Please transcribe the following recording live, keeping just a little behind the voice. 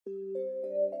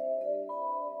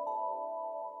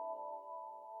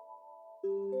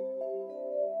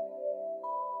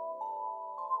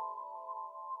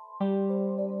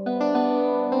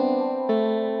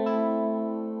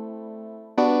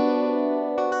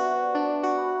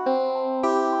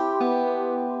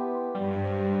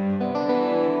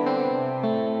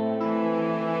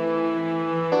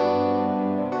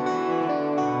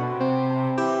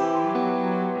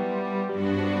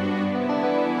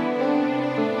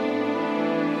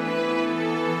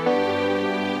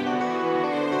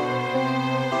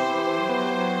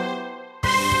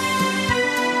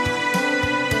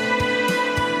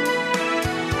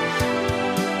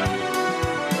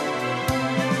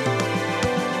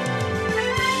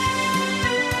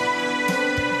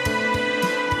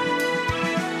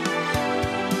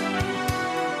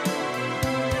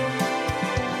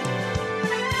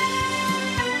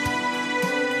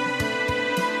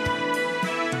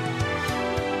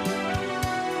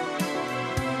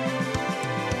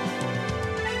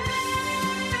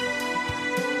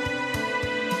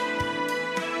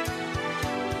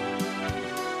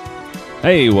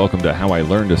Hey, welcome to How I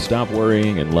Learned to Stop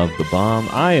Worrying and Love the Bomb.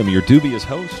 I am your dubious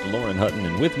host, Lauren Hutton,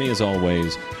 and with me as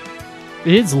always,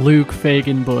 it's Luke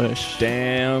Fagenbush.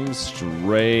 Damn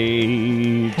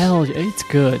straight. Hell, it's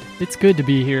good. It's good to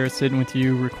be here sitting with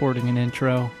you recording an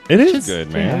intro. It is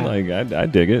good, man. Yeah. Like I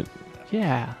dig it.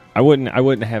 Yeah. I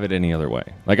wouldn't have it any other way.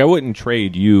 Like I wouldn't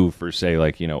trade you for, say,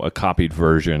 like, you know, a copied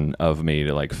version of me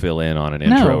to like fill in on an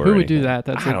intro. No, or who would anything. do that?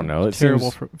 That's I don't know. It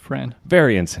terrible seems friend.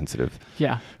 very insensitive.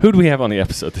 Yeah. Who do we have on the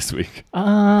episode this week?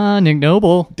 Nick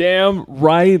Noble. Damn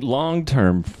right,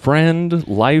 long-term friend,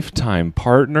 lifetime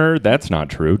partner. That's not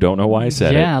true. Don't know why I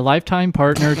said it. Yeah, lifetime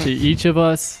partner to each of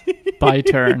us by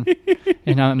turn.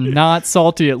 And I'm not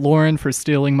salty at Lauren for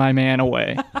stealing my man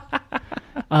away.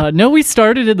 No, we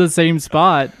started at the same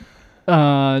spot.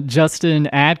 Justin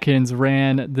Atkins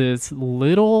ran this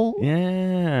little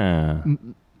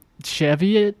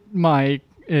Chevy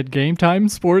at Game Time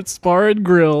Sports Bar and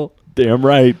Grill. Damn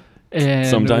right. And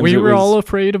Sometimes we it were was- all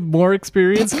afraid of more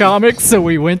experienced comics, so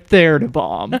we went there to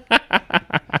bomb.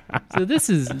 So this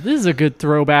is a good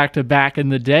throwback to back in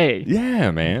the day.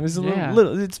 Yeah, man. It's a Yeah.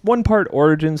 little. It's one part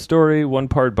origin story, one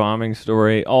part bombing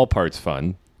story. All parts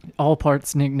fun. All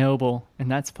parts Nick Noble,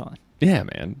 and that's fun. Yeah,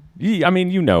 man. I mean,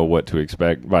 you know what to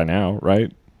expect by now,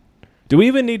 right? Do we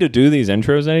even need to do these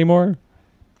intros anymore?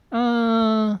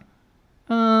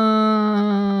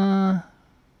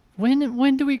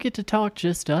 When do we get to talk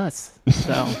just us?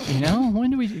 So,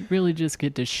 when do we really just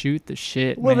get to shoot the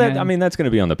shit, Well, man? that's going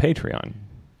to be on the Patreon.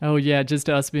 Oh, yeah, just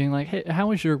us being like, hey, how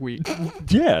was your week?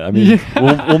 Yeah, I mean,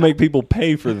 we'll make people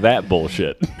pay for that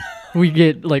bullshit. We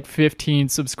get like 15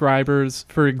 subscribers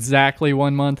for exactly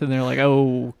 1 month, and they're like,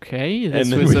 okay, this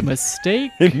And then was we- a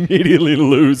mistake. Immediately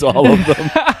lose all of them.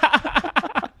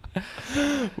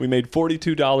 We made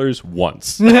 $42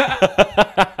 once.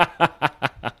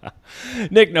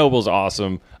 Nick Noble's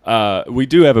awesome. We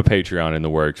do have a Patreon in the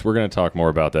works. We're going to talk more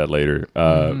about that later.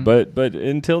 But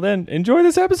until then, enjoy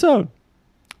this episode.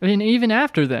 And even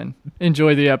after then,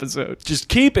 enjoy the episode. Just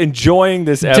keep enjoying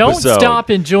this episode. Don't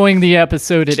stop enjoying the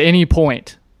episode at any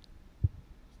point.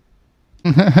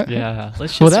 Yeah,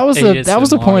 let's just Well, that was the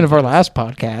ASMR. point of our last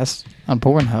podcast on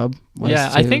Pornhub. was Yeah,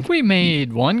 I to- think we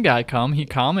made one guy come. He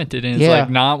commented, and it's Yeah.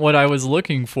 like not what I was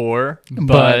looking for,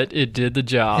 but it did the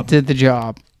job. it did the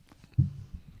job.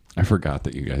 I forgot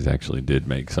that you guys actually did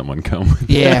make someone come.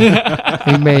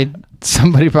 Yeah, we made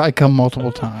somebody probably come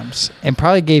multiple times, and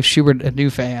probably gave Schubert a new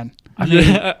fan.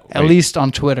 Yeah. At least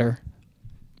on Twitter,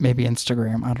 maybe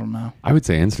Instagram. I don't know. I would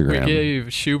say We Instagram.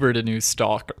 gave Schubert a new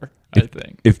stalker, I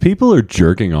think. If people are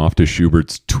jerking off to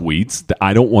Schubert's tweets,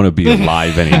 I don't want to be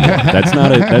alive anymore. That's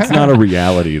not a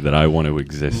reality that I want to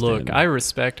exist in. Look, I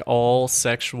respect all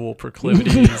sexual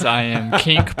proclivities. I am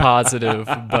kink positive,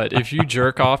 but if you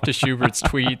jerk off to Schubert's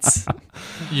tweets,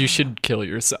 you should kill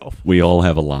yourself. We all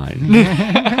have a line.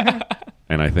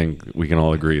 And I think we can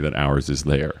all agree that ours is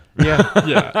there. Yeah,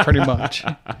 Yeah. pretty much.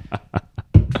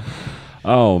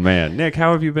 Oh, man. Nick,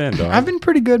 how have you been, dog? I've been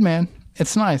pretty good, man.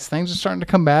 It's nice. Things are starting to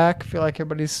come back. I feel like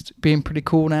everybody's being pretty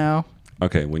cool now.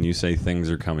 Okay, when you say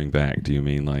things are coming back, do you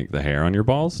mean like the hair on your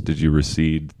balls? Did you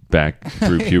recede back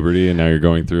through puberty and now you're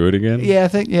going through it again? Yeah,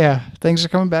 things are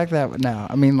coming back that way now.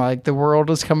 I mean, like the world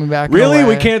is coming back. in a Really? We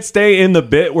way. can't stay in the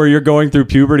bit where you're going through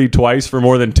puberty twice for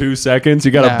more than 2 seconds?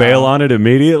 You got to No. bail on it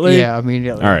immediately? Yeah,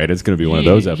 immediately. All right, it's going to be one of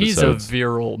those He's episodes. a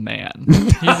virile man.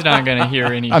 He's not going to hear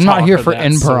any I'm not talk here of for that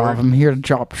improv. sort. I'm here to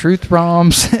drop truth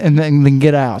bombs and then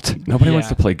get out. Nobody Yeah. wants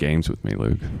to play games with me,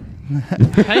 Luke.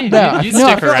 Hey, No, you no,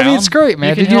 stick around. I mean, it's great, man.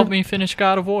 You can Did you- help me finish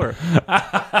God of War.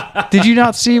 Did you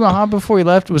not see Muhammad before he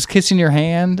left was kissing your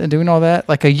hand and doing all that?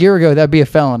 Like a year ago, that'd be a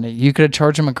felony. You could have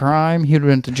charged him a crime. He would have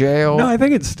went to jail. No, I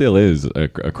think it still is a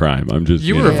crime. I'm just...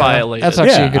 You know. were violated. That's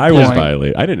actually Yeah, a good I point. was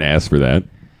violated. I didn't ask for that.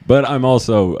 But I'm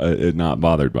also not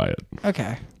bothered by it.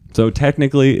 Okay. So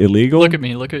technically illegal? Look at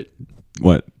me. Look at.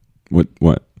 What?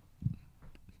 What?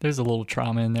 There's a little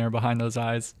trauma in there behind those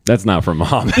eyes. That's not from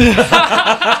Muhammad.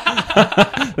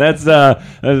 That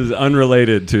is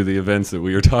unrelated to the events that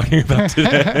we are talking about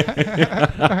today.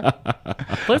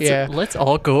 Let's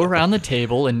all go around the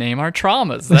table and name our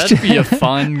traumas. That'd be a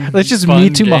fun. Let's just fun me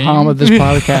too game. Muhammad this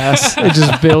podcast and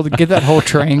just get that whole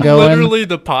train going. Literally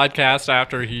the podcast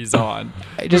after he's on.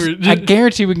 I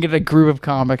guarantee we can get a group of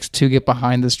comics to get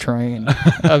behind this train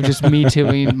of just me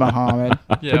tooing Muhammad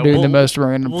Yeah, for doing we'll- the most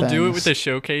random We'll things. do it with a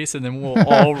showcase, and then we'll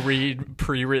all read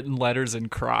pre-written letters and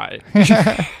cry.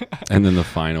 And then the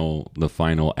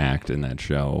final act in that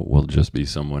show will just be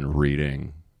someone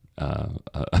reading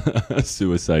a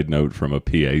suicide note from a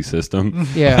PA system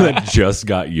Yeah. that just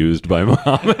got used by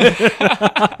Muhammad.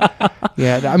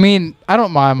 Yeah, I mean, I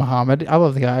don't mind Muhammad. I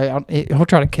love the guy. He'll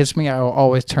try to kiss me. I will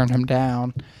always turn him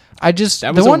down. I just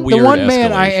That was the a one weird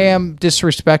man I escalation. am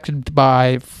disrespected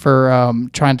by for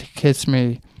trying to kiss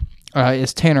me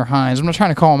is Tanner Hines. I'm not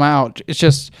trying to call him out. It's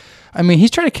just, I mean,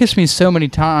 he's tried to kiss me so many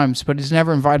times, but he's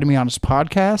never invited me on his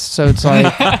podcast. So it's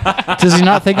like, does he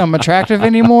not think I'm attractive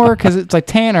anymore? Because it's like,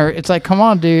 Tanner, it's like, come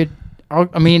on, dude.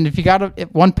 I mean, if you got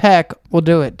one peck, we'll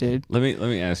do it, dude. Let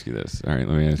me ask you this. All right,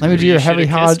 let me ask Let me you do your You heavy should've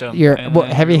hod, kissed him, your and what,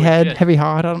 then heavy you would head, get- heavy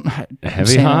hod. I don't know.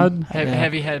 heavy hod.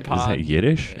 Heavy head Is pod. that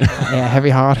Yiddish? Yeah, heavy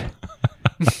hod.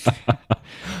 I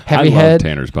Heavy love head.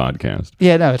 Tanner's podcast.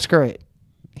 Yeah, no, it's great.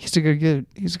 He's a good dude.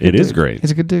 He's a good It is dude. great.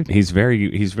 He's a good dude. He's very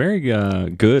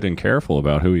good and careful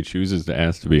about who he chooses to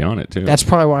ask to be on it too. That's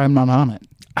probably why I'm not on it.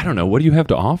 I don't know. What do you have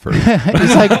to offer?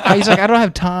 he's like, I don't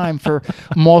have time for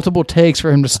multiple takes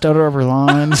for him to stutter over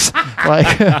lines.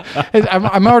 Like,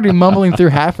 I'm already mumbling through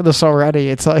half of this already.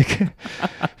 It's like,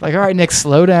 all right, Nick,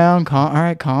 slow down.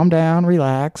 Calm down,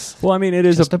 relax. Well, I mean, it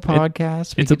is Just a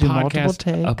podcast. We It's a could do multiple podcast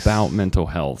takes. about mental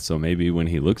health. So maybe when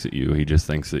he looks at you, he just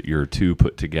thinks that you're too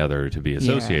put together to be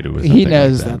associated with. He something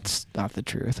knows like that. that's not the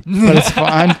truth, but it's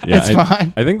fine. Yeah, it's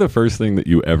fine. I think the first thing that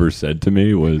you ever said to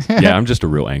me was, "Yeah, I'm just a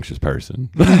real anxious person."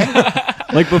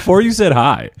 Like before you said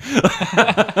hi.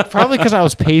 Probably because I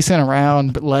was pacing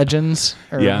around Legends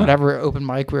or Yeah. whatever open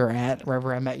mic we were at,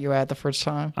 wherever I met you at the first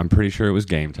time. I'm pretty sure it was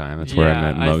Game Time. That's where I Yeah,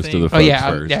 met I most of the think- folks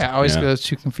I first. always get those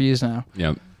two confused now.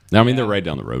 Yep. I mean, they're Yeah. right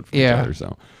down the road from Yeah. each other.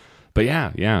 So, but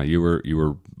yeah, you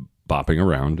were bopping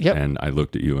around, Yep. and I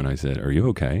looked at you and I said, "Are you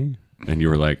okay?" And you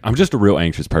were like, "I'm just a real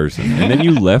anxious person." And then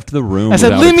you left the room. I said,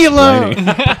 without "Leave me explaining.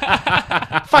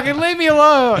 alone! Fucking leave me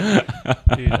alone!"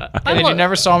 Dude, And then you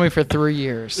never saw me for 3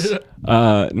 years.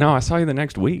 No, I saw you the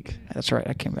next week. That's right.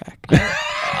 I came back.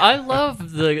 I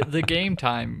love the Game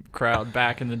Time crowd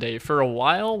back in the day. For a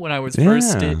while, when I was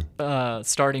first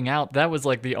starting out, that was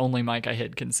like the only mic I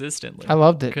hit consistently. I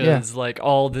loved it. Yeah. Because like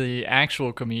all the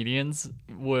actual comedians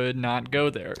would not go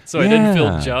there, so I didn't feel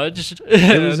Yeah. judged.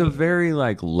 It was a very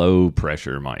like low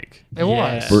pressure mic. It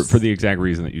was. Yes. For the exact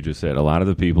reason that you just said. A lot of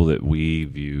the people that we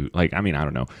view, like, I mean, I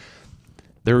don't know.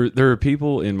 There are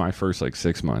people in my first like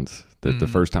 6 months that the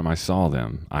first time I saw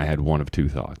them, I had one of two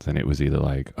thoughts, and it was either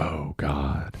like, "Oh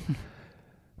God,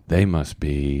 they must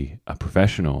be a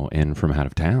professional in from out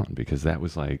of town," because that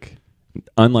was like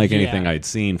unlike anything Yeah. I'd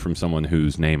seen from someone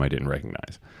whose name I didn't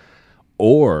recognize.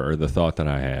 Or the thought that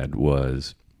I had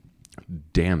was,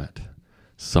 "Damn it,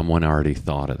 someone already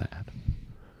thought of that."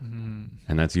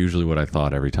 And that's usually what I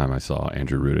thought every time I saw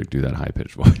Andrew Rudick do that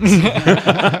high-pitched voice.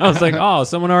 I was like, "Oh,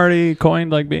 someone already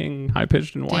coined like being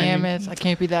high-pitched and whiny." Damn it! I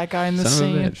can't be that guy in the Son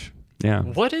of a scene. bitch.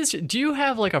 Yeah. Do you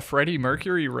have like a Freddie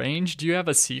Mercury range? Do you have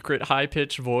a secret high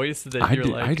pitched voice that I you're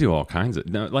do, like? I do all kinds of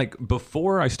no, like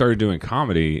before I started doing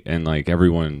comedy, and like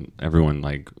everyone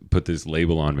like put this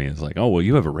label on me as like, "Oh, well,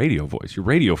 you have a radio voice. You're a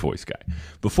radio voice guy."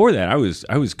 Before that, I was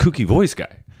kooky voice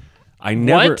guy. I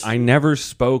never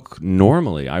spoke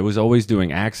normally. I was always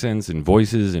doing accents and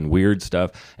voices and weird stuff.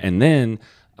 And then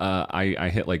I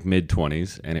hit like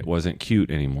mid-20s, and it wasn't cute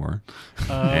anymore.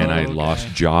 And I lost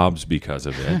jobs because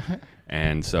of it.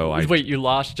 And so I Wait, you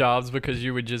lost jobs because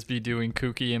you would just be doing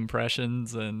kooky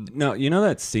impressions and No, you know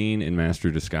that scene in Master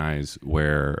of Disguise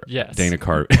where Yes. Dana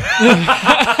Carvey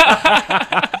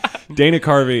Dana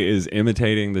Carvey is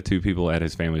imitating the two people at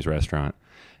his family's restaurant,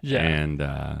 yeah.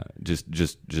 and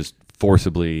just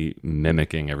forcibly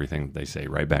mimicking everything they say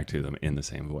right back to them in the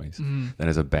same voice. That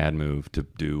is a bad move to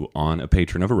do on a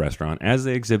patron of a restaurant, as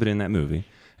they exhibit in that movie.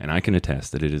 And I can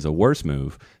attest that it is a worse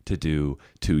move to do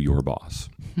to your boss.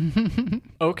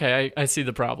 Okay, I see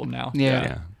the problem now.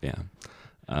 Yeah. Yeah.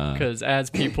 Because as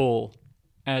people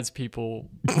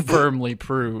firmly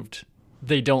proved,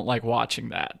 they don't like watching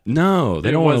that. No, they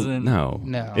It don't want to. wasn't- No,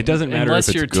 No. It doesn't matter Unless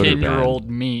if it's you're good or bad. 10-year-old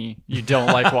me, you don't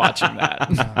like watching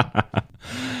that.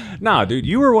 Nah, dude,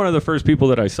 you were one of the first people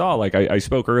that I saw. Like, I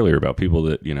spoke earlier about people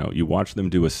that, you know, you watch them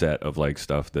do a set of, like,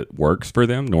 stuff that works for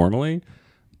them normally,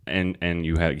 and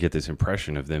you get this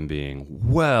impression of them being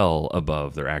well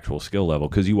above their actual skill level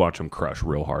because you watch them crush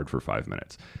real hard for 5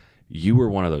 minutes. You were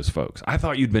one of those folks. I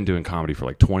thought you'd been doing comedy for,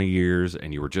 like, 20 years,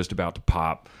 and you were just about to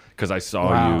pop because I saw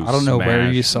you I don't know where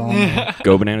smash you saw me.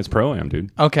 Go Bananas Pro-Am,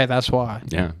 dude. Okay, that's why.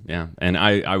 Yeah. And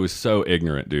I was so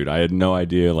ignorant, dude. I had no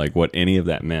idea like what any of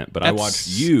that meant. But I watched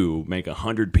you make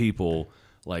 100 people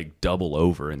like double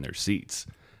over in their seats.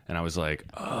 And I was like,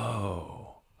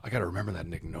 oh, I got to remember that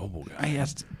Nick Noble guy.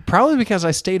 Yes, probably because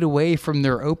I stayed away from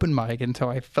their open mic until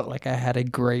I felt like I had a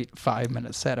great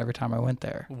 5-minute set every time I went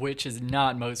there. Which is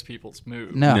not most people's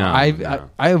move. No, No,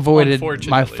 I avoided my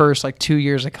Unfortunately. first like 2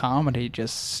 years of comedy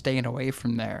just staying away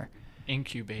from there.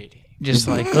 Incubating. Just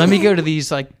like let me go to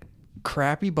these like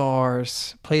crappy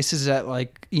bars, places that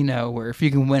like where if you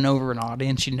can win over an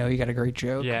audience, you got a great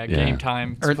joke. Yeah, Yeah. game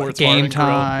time. Or Sports game bar and grill.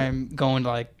 time, going to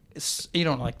like you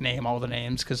don't like name all the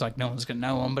names because like no one's gonna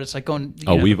know them, but it's like going.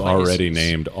 Oh, to we've places. already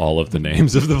named all of the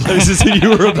names of the places that you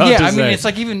were about Yeah, to I mean, say. it's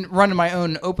like even running my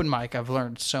own open mic, I've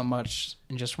learned so much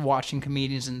and just watching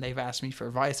comedians, and they've asked me for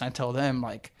advice, and I tell them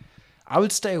like, I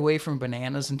would stay away from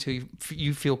bananas until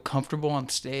you feel comfortable on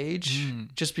stage,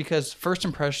 just because first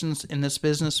impressions in this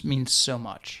business means so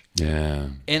much. Yeah.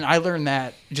 And I learned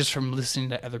that just from listening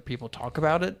to other people talk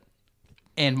about it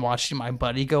and watching my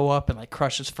buddy go up and like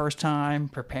crush his first time,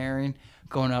 preparing,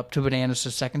 going up to bananas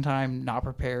the second time, not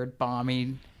prepared,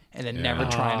 bombing, and then never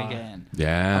trying again.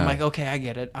 Yeah. I'm like, okay, I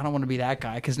get it. I don't want to be that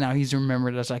guy because now he's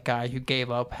remembered as that guy who gave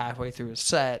up halfway through his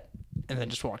set and then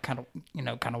just kind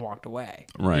of walked away.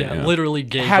 right. Yeah, literally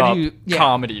gave How up do you- yeah.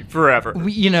 comedy forever. And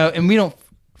we don't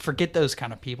forget those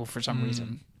kind of people for Mm. some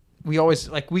reason. We always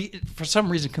for some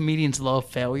reason comedians love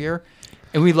failure,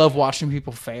 and we love watching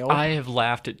people fail. I have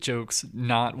laughed at jokes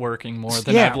not working more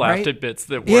than Yeah, I've laughed right? at bits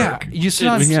that Yeah,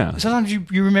 work. sometimes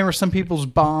you remember some people's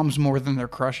bombs more than their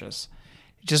crushes,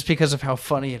 just because of how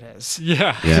funny it is.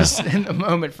 Yeah. Yeah. Just in the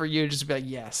moment for you to just be like,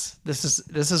 yes, this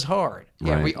is hard.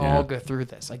 Yeah, Right, we yeah. all go through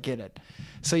this. I get it.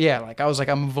 So yeah, like I was like,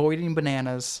 I'm avoiding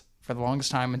bananas for the longest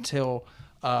time until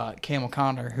Cam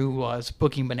O'Connor, who was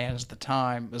booking bananas at the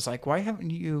time, was like, why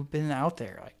haven't you been out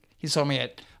there? Like he saw me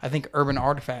at I think Urban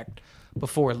Artifact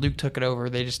before Luke took it over.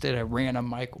 They just did a random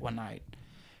mic one night,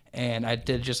 and I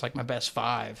did just like my best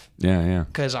 5 Yeah. Yeah.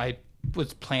 because I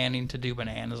was planning to do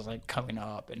bananas like coming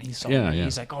up, and he saw Yeah, me. yeah.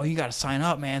 He's like, "Oh, you got to sign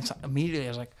up, man!" So immediately, I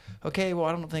was like, "Okay, well,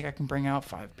 I don't think I can bring out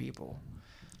 5 people,"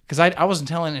 because I wasn't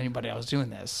telling anybody I was doing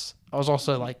this. I was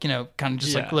also like, kind of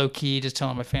just like Yeah. low key, just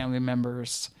telling my family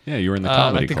members, Yeah. You were in the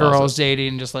comedy like the closet. girl I was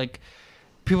dating, just like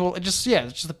people, just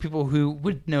the people who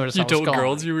would notice. You I was told gone.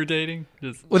 girls you were dating?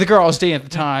 Just, Well, the girl I was dating at the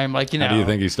time, like How do you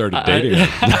think he started dating? No,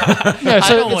 I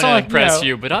so don't it's want not to like, impress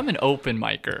you, but I'm an open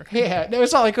micer. Yeah, no,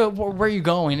 it's not like, where are you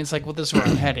going? It's like, well, this is where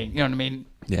I'm heading. You know what I mean?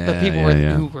 Yeah, The people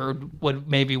yeah. who would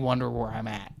maybe wonder where I'm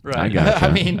at. Right. I got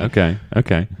I mean- okay.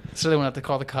 So they went out to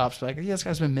call the cops, like, yeah, this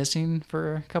guy's been missing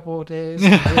for a couple of days. We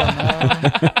don't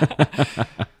know.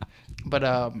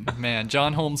 But Man,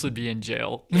 John Holmes would be in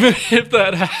jail if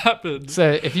that happened.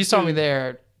 so if you saw me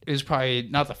there, it was probably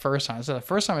not the first time. So the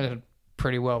first time I did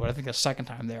pretty well, but I think the second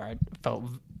time there, I felt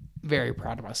very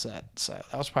proud of my set. So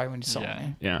that was probably when you saw Yeah.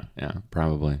 me. Yeah. Yeah.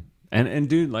 Probably. And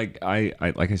dude, like I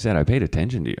like I said, I paid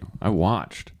attention to you. I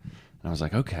watched. And I was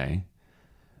like, okay,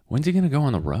 when's he gonna go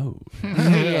on the road?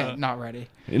 Yeah, not ready.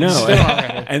 No. Still not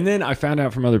ready. And then I found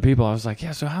out from other people. I was like,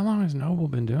 yeah. So how long has Noble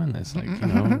been doing this? Like,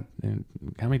 and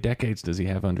how many decades does he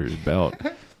have under his belt?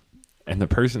 And the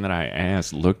person that I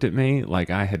asked looked at me like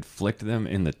I had flicked them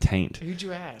in the taint. Who'd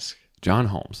you ask? John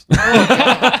Holmes.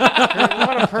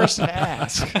 What a person to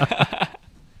ask.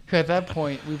 At that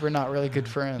point, we were not really good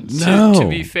friends. No. To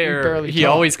be We fair, barely he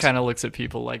talked. always kind of looks at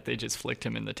people like they just flicked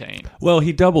him in the taint. Well,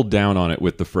 he doubled down on it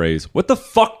with the phrase, "What the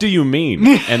fuck do you mean?"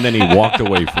 And then he walked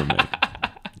away from me.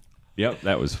 Yep,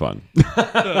 that was fun.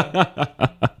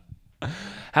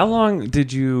 How long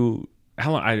did you?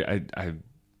 How long?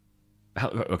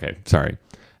 Okay, sorry.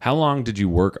 How long did you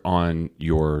work on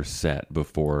your set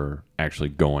before actually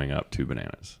going up to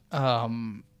Bananas?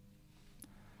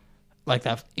 Like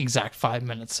that exact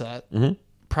 5-minute set. Mhm.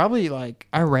 Probably like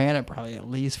I ran it probably at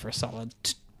least for a solid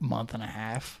month and a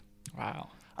half. Wow.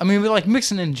 I mean, we like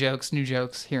mixing in jokes, new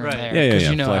jokes here Right. and there. Yeah, yeah, Because yeah,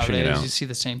 you know how fleshing it it is. out. You see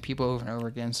the same people over and over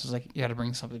again. So it's like you got to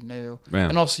bring something new. Yeah.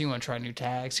 And also you want to try new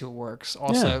tags, see what works.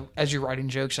 Also, as you're writing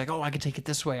jokes, you're like, oh, I could take it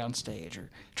this way on stage or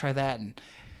try that. And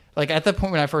like at that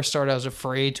point when I first started, I was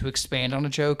afraid to expand on a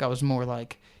joke. I was more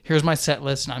like, here's my set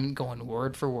list and I'm going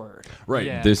word for word. Right.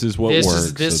 Yeah. This is what This works.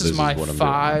 is this so is my what I'm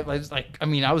 5. doing. Like I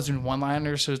mean, I was doing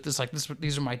one-liners, so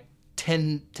these are my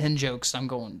 10 jokes. I'm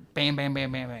going bam, bam,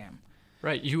 bam, bam, bam.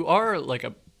 Right. You are like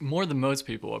more than most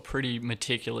people, a pretty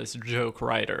meticulous joke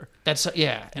writer. That's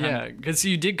yeah. And Yeah, because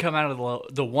you did come out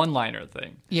of the one-liner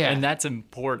thing. Yeah. And that's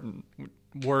important.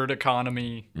 Word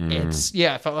economy. It's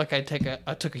I felt like I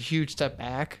took a huge step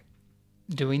back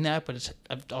doing that, but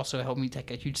it also helped me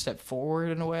take a huge step forward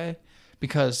in a way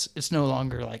because it's no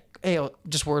longer like, hey,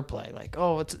 just wordplay. Like,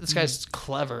 oh, this guy's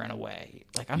clever in a way.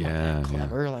 Like, I'm not that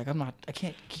clever. Like, I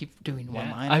can't keep doing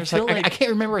one-liners. I feel like I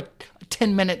can't remember a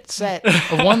 10-minute set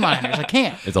of one-liners. I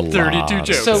can't. It's a 32 lot.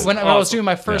 jokes. So when I was doing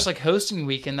my first Yeah. like hosting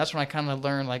weekend, that's when I kind of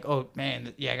learned like, oh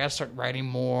man, I got to start writing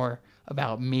more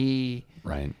about me,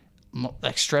 Right.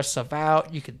 like stress stuff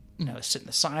out. You could, sit in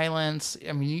the silence.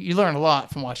 I mean, you learn a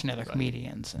lot from watching other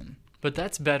comedians, and But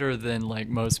that's better than like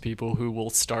most people who will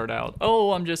start out,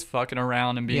 oh, I'm just fucking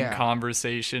around and being Yeah.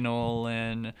 conversational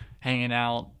and hanging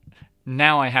out.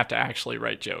 Now I have to actually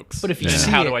write jokes. but if you And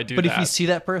see how it, do I do but that? if you see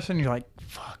that person, you're like,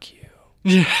 fuck you.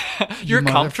 You're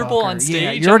comfortable on motherfucker. stage.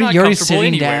 Yeah, you're already comfortable sitting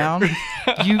anywhere. down.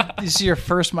 This is your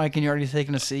first mic, and you're already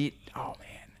taking a seat. Oh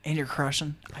man, and you're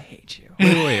crushing. I hate you.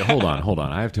 Wait, hold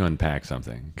on. I have to unpack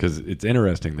something because it's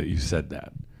interesting that you said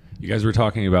that. You guys were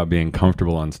talking about being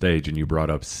comfortable on stage, and you brought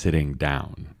up sitting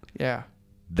down. Yeah,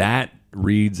 That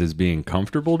reads as being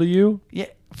comfortable to you? yeah,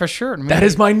 for sure. I mean, That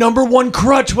is my number one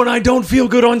crutch when I don't feel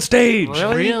good on stage.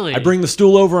 Really? I bring the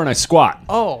stool over and I squat.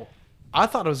 Oh, I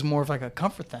thought it was more of like a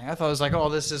comfort thing. I thought it was like, oh,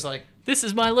 this is like, This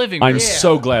is my living room. I'm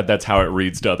so glad that's how it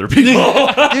reads to other people.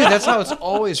 dude, that's how it's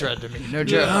always read to me. No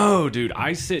joke. No, dude,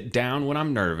 I sit down when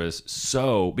I'm nervous.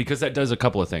 So because that does a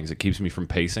couple of things. It keeps me from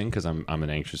pacing because I'm an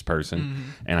anxious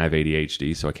person and I have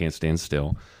ADHD, so I can't stand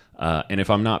still. And if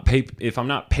I'm not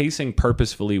pacing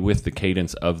purposefully with the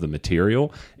cadence of the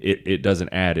material, it doesn't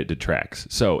add, it detracts.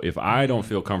 So if I don't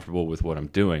feel comfortable with what I'm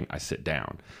doing, I sit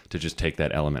down to just take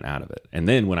that element out of it. And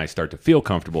then when I start to feel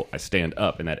comfortable, I stand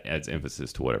up, and that adds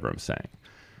emphasis to whatever I'm saying.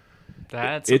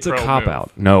 It's a pro cop move.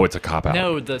 out. No, it's a cop out.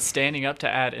 No, the standing up to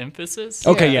add emphasis.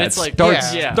 Okay, yeah, It's it like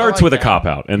starts yeah, starts I like with a that. cop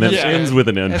out and then Yeah. ends with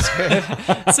an end.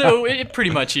 so it pretty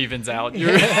much evens out.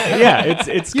 You're, Yeah,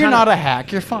 it's You're kinda- not a hack.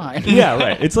 You're fine. Yeah,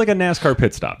 right. It's like a NASCAR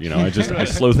pit stop. I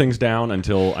slow things down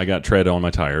until I got tread on my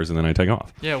tires, and then I take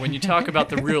off. yeah, when you talk about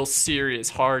the real serious,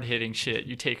 hard hitting shit,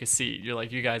 you take a seat. You're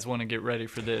like, you guys want to get ready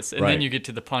for this, and Right. then you get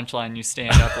to the punchline. You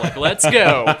stand up like, let's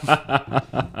go,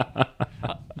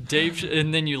 Dave,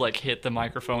 and then you like hit the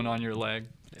microphone on your leg.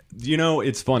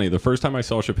 It's funny. The first time I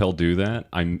saw Chappelle do that,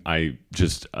 I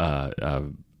just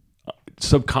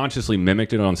subconsciously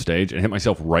mimicked it on stage and hit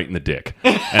myself right in the dick.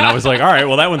 And I was like, all right,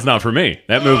 well, that one's not for me.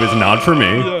 That move is not for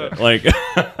me. Like,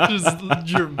 Just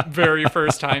your very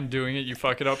first time doing it, you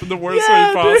fuck it up in the worst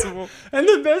way possible. And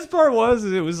the best part was,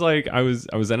 it was like I was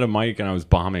at a mic and I was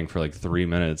bombing for like 3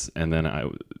 minutes, and then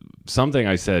something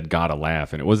I said got a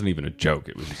laugh, and it wasn't even a joke.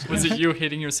 It was just, Was it you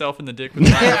hitting yourself in the dick with the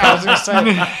Yeah, I was gonna say.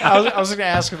 I was gonna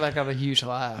ask if I got a huge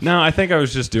laugh. No, I think I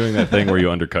was just doing that thing where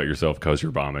you undercut yourself because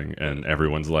you're bombing, and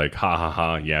everyone's like, "Ha ha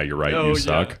ha! Yeah, you're right. Oh, you yeah.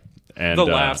 suck." And the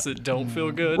laughs that don't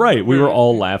feel good? right, we were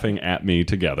all laughing at me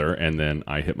together, and then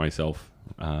I hit myself,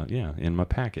 in my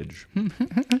package.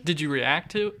 Did you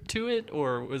react to it,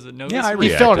 or was it no? Yeah, I He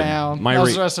reacted. fell down. My That was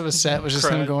re- the rest of his set was just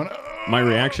him Cried. going. My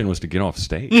reaction was to get off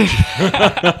stage.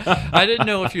 I didn't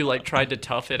know if you like tried to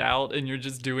tough it out and you're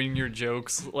just doing your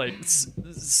jokes like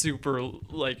super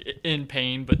like in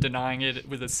pain, but denying it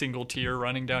with a single tear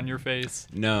running down your face.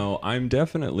 No, I'm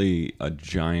definitely a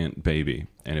giant baby.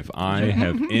 And if I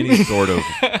have any sort of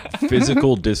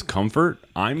physical discomfort,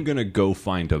 I'm going to go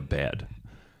find a bed.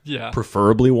 Yeah.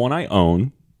 Preferably one I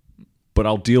own, but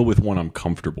I'll deal with one I'm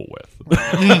comfortable with.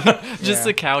 Just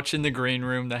the couch in the green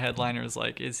room. The headliner is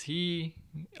like, is he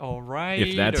all right?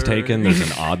 If that's or- taken, there's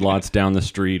an Odd Lots down the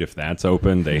street. If that's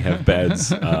open, they have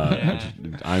beds. If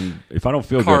I don't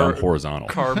feel good, I'm horizontal.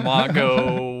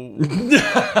 Carmago,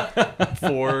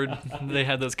 Ford. They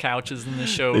had those couches in the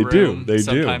showroom. do, they do.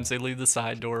 Sometimes they leave the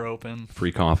side door open.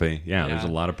 Free coffee. Yeah, there's a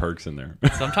Yeah. lot of perks in there.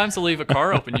 Sometimes they'll leave a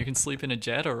car open. You can sleep in a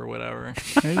Jetta or whatever.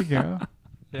 There you go.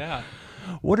 Yeah.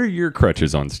 What are your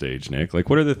crutches on stage, Nick? Like,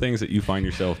 what are the things that you find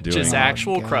yourself doing? Just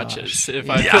actual gosh. crutches. If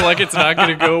I feel like it's not going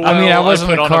to go well, I mean, I was in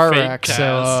put a on car fake wreck, cast.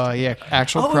 so yeah,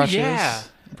 actual Oh, crutches. yeah.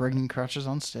 Bringing crutches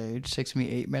on stage takes me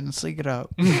 8 minutes to get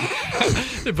up.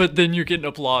 But then you get an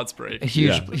applause break. A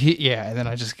huge, Yeah. and then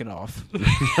I just get off.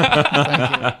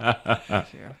 Thank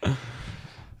you.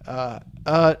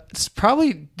 It's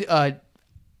probably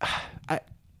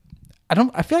I don't.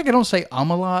 I feel like I don't say a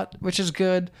lot, which is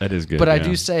good. That is good, But I yeah.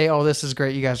 do say, "Oh, this is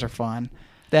great. You guys are fun."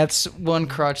 That's one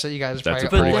crutch that you guys That's probably a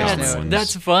pretty But always common that's, one.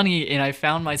 notice. that's funny, and I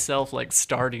found myself like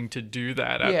starting to do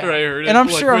that after I heard it. And I'm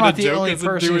like, sure I'm when not a the joke only isn't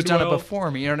person who's doing done well. it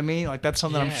before me. You know what I mean? Like that's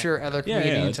something I'm Yeah. sure other Yeah,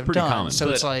 comedians it's have pretty done. common. So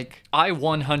it's But like, I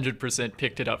 100%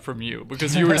 picked it up from you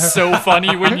because you were so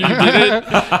funny when you did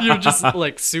it. You're just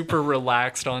like super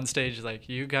relaxed on stage, like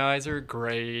you guys are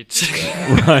great.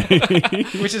 Right.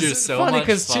 which You're is so funny much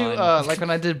because too, fun. like when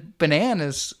I did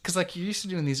Bananas, because like you're used to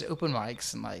doing these open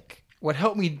mics, and like what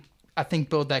helped me, I think,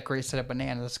 build that great set of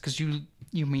Bananas because you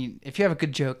you mean if you have a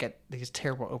good joke at these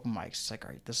terrible open mics, it's like,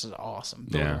 all right, this is awesome.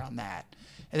 Build Yeah. around that.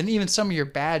 And then even some of your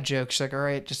bad jokes, like, all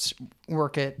right, just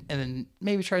work it, and then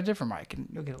maybe try a different mic, and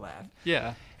you'll get a laugh.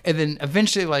 Yeah. And then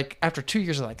eventually, like after 2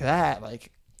 years of like that,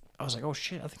 like I was like, oh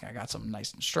shit, I think I got something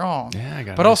nice and strong. Yeah, I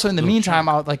got. But also in the meantime,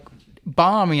 I would like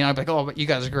bomb me, and I'd be like, oh, but you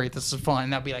guys are great. This is fun.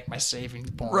 And that'd be like my saving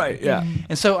point. Right. Yeah.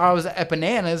 And so I was at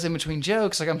bananas in between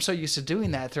jokes. Like I'm so used to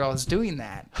doing that through I was doing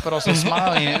that, but also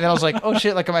smiling. And then I was like, oh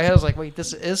shit! Like in my head, I was like, wait,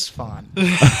 this is fun. This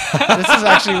is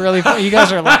actually really fun. You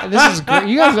guys are this is great.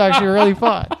 You guys are actually really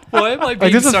fun. Well, am I Like,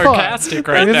 being this is fun. sarcastic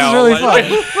right This now? is really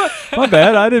Like- fun. My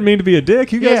bad. I didn't mean to be a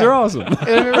dick. You guys Yeah. are awesome. And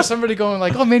I remember somebody going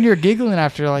like, "Oh man, you're giggling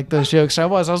after like those jokes." And I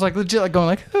was like legit like going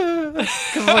like,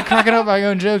 because I was like cracking up my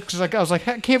own jokes. Like I was like,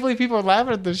 I can't believe people are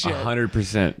laughing at this shit.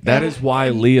 100%. That is why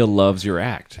Leah loves your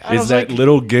act. I Is was that like-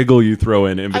 little giggle you throw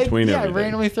in between I everything?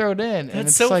 randomly throw it in. And That's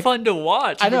it's so like, fun to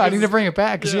watch. I know. I need to because- bring it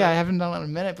back because Yeah. I haven't done it in a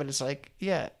minute. But it's like,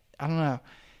 yeah, I don't know.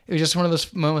 It was just one of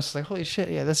those moments like, holy shit,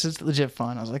 yeah, this is legit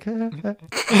fun. I was like,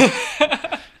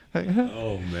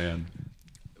 Oh man,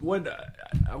 what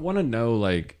I want to know,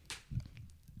 like,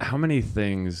 how many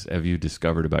things have you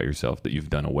discovered about yourself that you've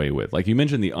done away with? Like you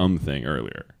mentioned the thing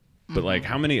earlier, but like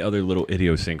how many other little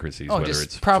idiosyncrasies? oh, whether just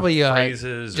it's probably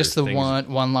phrases, just or the things-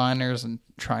 one-liners and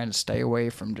trying to stay away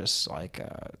from just like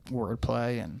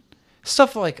wordplay and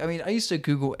stuff. Like, I mean, I used to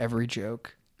Google every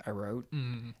joke I wrote.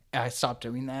 I stopped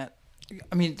doing that.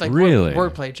 I mean, like Really?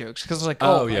 wordplay jokes because it's like,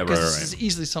 Oh, oh, yeah, because right, this right. is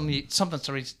easily something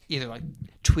somebody's either like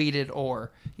tweeted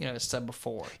or said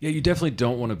before. Yeah, you definitely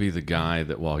don't want to be the guy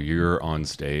that while you're on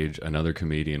stage, another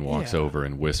comedian walks Yeah. over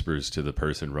and whispers to the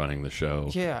person running the show.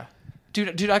 Yeah,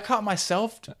 dude, I caught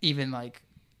myself even like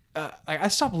I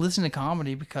stopped listening to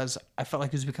comedy because I felt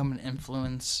like it was becoming an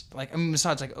influence. Like, I mean,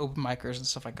 besides like open micers and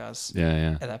stuff like us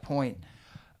Yeah. at that point,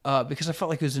 because I felt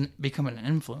like it was becoming an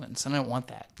influence, and I don't want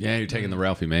that. Yeah, you're taking the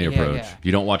Ralphie May Yeah, approach. yeah.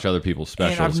 You don't watch other people's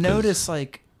specials. And I've 'cause- noticed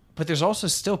like, but there's also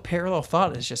still parallel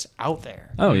thought is just out there.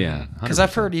 Oh yeah, Because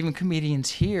I've heard even comedians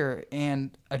here,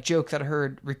 and a joke that I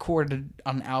heard recorded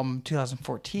on an album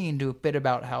 2014 do a bit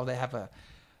about how they have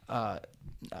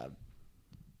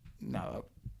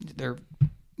they're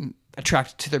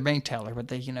attracted to their bank teller, but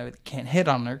they can't hit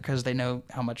on her because they know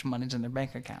how much money's in their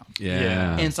bank account.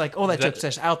 Yeah. And it's like, oh, that joke's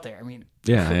just out there. I mean,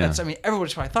 Yeah, that's. yeah. I mean,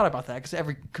 everybody's probably thought about that because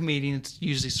every comedian's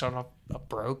usually started off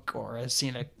broke or has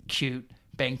seen a cute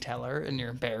bank teller, and you're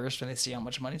embarrassed when they see how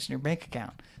much money's in your bank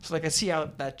account. So like, I see how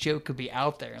that joke could be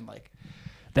out there, and like,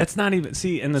 That's not even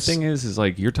and the thing is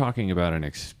like you're talking about an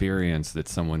experience that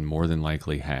someone more than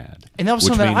likely had, and that was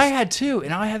which something that I means- had too,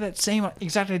 and I had that same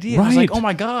exact idea. I was like, Right. oh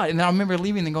my god, and then I remember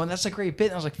leaving and going, that's a great bit.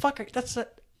 And I was like, fuck, that's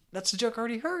a joke I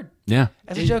already heard. Yeah,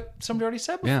 That's a joke somebody already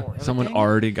said before. yeah. I was like, Someone dang it.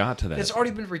 already got to that. It's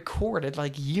already been recorded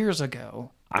like years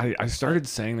ago. I started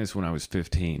saying this when I was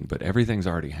 15, but everything's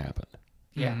already happened.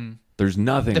 Yeah. There's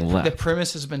nothing The left.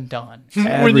 premise has been done.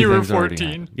 when you were Everything's already 14,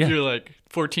 happened. Yeah. you're like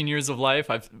 14 years of life.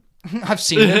 I've I've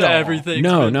seen it all. everything.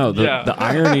 No. The yeah.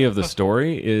 irony of the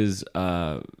story is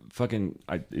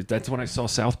that's when I saw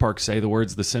South Park say the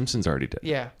words "The Simpsons already did,"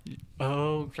 Yeah,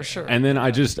 Oh, for sure. and then I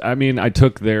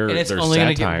took their And it's their only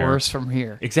going to satire. get worse from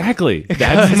here. Exactly.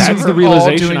 That's the We're all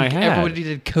realization doing- I had. Everybody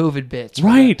did COVID bits.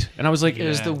 Right, and I was like, It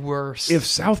was the worst. if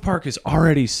South Park is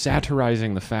already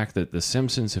satirizing the fact that the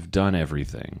Simpsons have done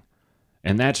everything,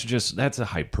 and that's a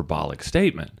hyperbolic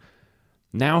statement.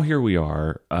 Now here we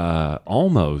are,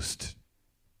 almost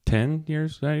 10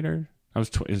 years later. It's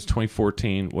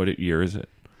 2014. What year is it?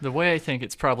 The way I think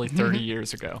it's probably 30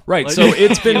 years ago. Right. Like- So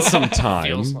it's been some time,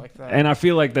 Feels like that. and I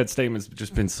feel like that statement's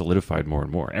just been solidified more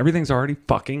and more. Everything's already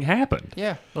fucking happened.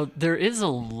 yeah. Well, there is a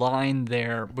line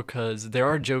there because there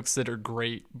are jokes that are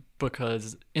great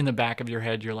because in the back of your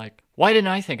head you're like, why didn't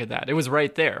I think of that? It was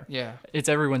right there. Yeah. It's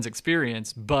everyone's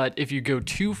experience, but if you go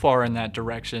too far in that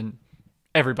direction,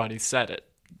 everybody said it.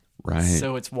 Right.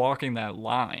 So it's walking that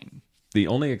line. The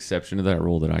only exception to that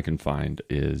rule that I can find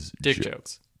is Dick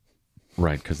jokes.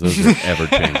 Right, because those are ever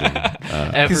changing.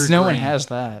 Because no one Evergreen. has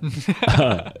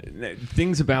that.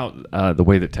 Things about the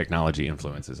way that technology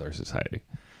influences our society.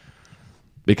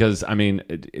 Because I mean,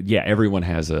 everyone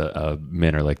has a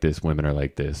men are like this, women are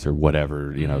like this, or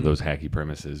whatever. You know, those hacky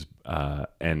premises,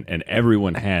 and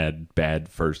everyone had bad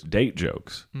first date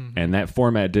jokes, and that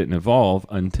format didn't evolve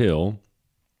until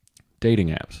dating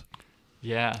apps.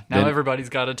 Yeah. Now Then- everybody's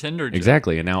got a Tinder joke.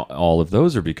 Exactly, and now all of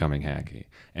those are becoming hacky,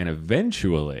 and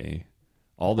eventually,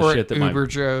 all the Or shit that Uber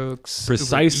jokes.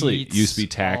 precisely Uber Eats, used to be all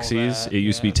taxis. that, It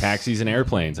used to be yes. taxis and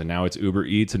airplanes, and now it's Uber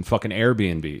Eats and fucking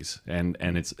Airbnbs, and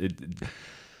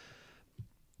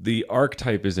the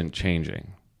archetype isn't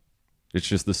changing. It's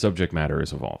just the subject matter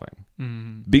is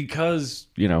evolving because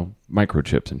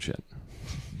microchips and shit.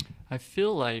 I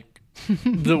feel like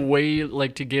the way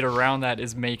like to get around that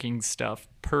is making stuff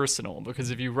personal, because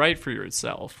if you write for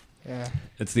yourself, Yeah.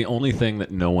 It's the only thing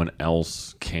that no one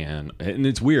else can. And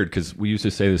it's weird because we used to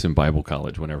say this in Bible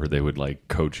college whenever they would like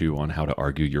coach you on how to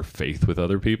argue your faith with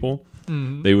other people.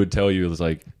 Mm-hmm. They would tell you, it was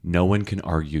like, no one can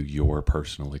argue your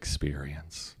personal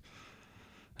experience.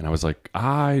 And I was like,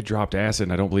 I dropped acid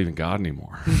and I don't believe in God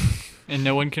anymore. and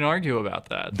no one can argue about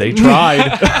that. They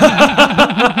tried.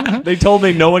 They told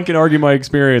me no one can argue my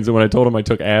experience. And when I told them I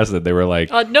took acid, they were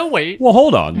like, No, wait. well,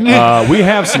 hold on. We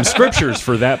have some scriptures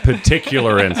for that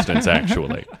particular instance,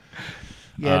 actually.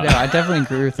 Yeah, no, I definitely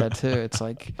agree with that too. It's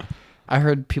like I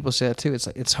heard people say that too. It's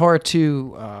like it's hard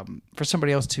to for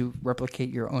somebody else to replicate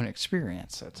your own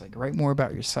experience. So it's like write more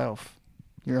about yourself,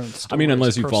 your own stories, I mean,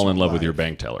 unless you fall in personal love with your life.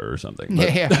 bank teller or something.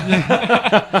 But Yeah, then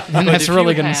But that's if you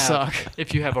really gonna have- suck.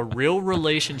 If you have a real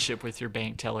relationship with your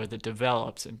bank teller that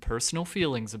develops and personal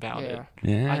feelings about it,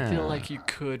 Yeah. I feel like you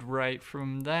could write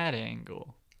from that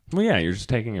angle. Well, yeah, you're just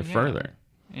taking it Yeah. further.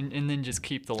 And then just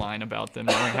keep the line about them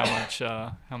knowing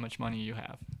how much money you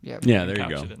have. Yeah, Yeah, there you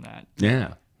Couch go. it in that.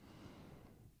 Yeah.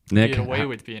 Nick, Get away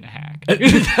with being a hack.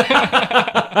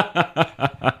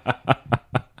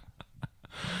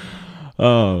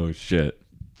 oh shit,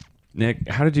 Nick,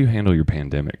 how did you handle your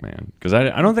pandemic, man? Because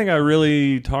I don't think I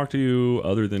really talked to you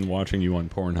other than watching you on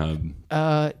Pornhub.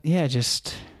 Yeah,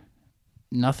 just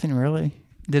nothing really.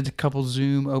 Did a couple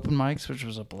Zoom open mics, which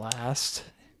was a blast.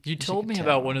 You As told you me can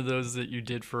about tell. one of those that you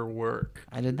did for work.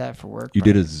 I did that for work. You but-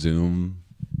 did a Zoom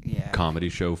yeah comedy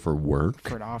show for work.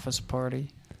 for an office party.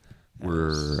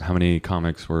 How many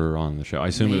comics were on the show? I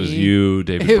assume it was Me. you,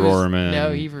 David It was- Broerman.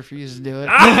 No, he refused to do it.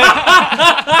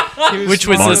 He Which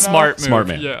was a enough. smart move. Smart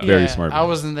man. Yeah. Very Yeah, smart. I man.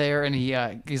 wasn't there, and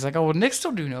he's like, "Oh, well, Nick's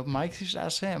still doing open mics. You should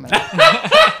ask him." And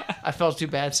I felt too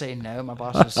bad saying no. My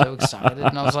boss was so excited,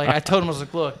 and I was like, I told him, I was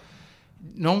like, "Look,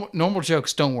 normal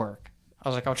jokes don't work." I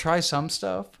was like, "I'll try some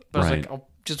stuff, but I was Right. like, I'll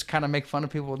just kind of make fun of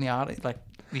people in the audience, like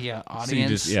the So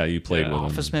audience, you played with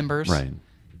office them. members, Right.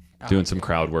 Doing some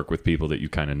crowd work with people that you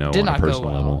kind of know Did on a not go personal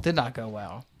well. level. Did not go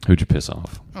well. Who'd you piss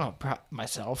off? Oh,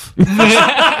 myself for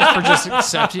just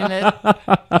accepting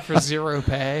it for zero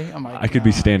pay. I'm like, I could be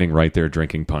God. standing right there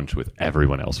drinking punch with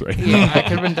everyone else right now. Yeah, I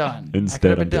could have been done.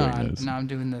 Instead, I could I'm have been doing done. this. Now I'm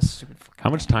doing this stupid. Fucking How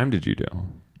much time did you do?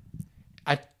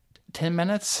 10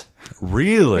 minutes.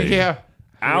 Really? Yeah.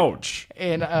 Ouch.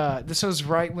 And this was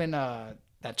right when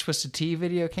that Twisted Tea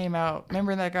video came out.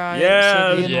 Remember that guy?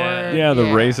 Yeah, Said the yeah. N-word? Yeah, the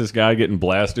racist guy getting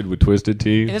blasted with Twisted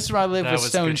Tea. And this is where I lived That with was a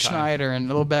Stone good time. Schneider, and a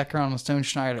little background on Stone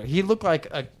Schneider. He looked like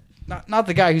not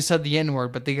the guy who said the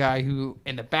N-word, but the guy who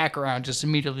in the background just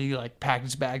immediately like packed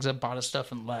his bags up, bought his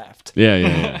stuff, and left.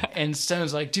 Yeah. And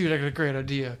Stone's like, dude, I got a great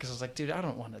idea. Because I was like, dude, I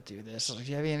don't want to do this. I was like,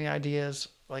 do you have any ideas?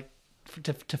 Like,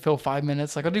 to fill 5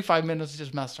 minutes? Like, I'll do 5 minutes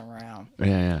just messing around.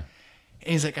 Yeah.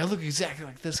 And he's like, I look exactly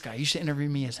like this guy. You should interview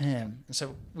me as him. And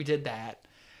so we did that.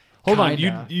 Hold on,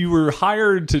 Kinda. you were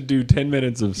hired to do 10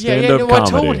 minutes of Yeah, stand-up no, comedy.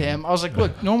 I told him. I was like,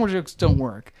 look, normal jokes don't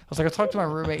work. I was like, I talked to my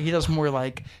roommate. He does more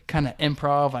like kind of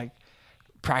improv, like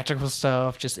practical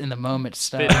stuff, just in the moment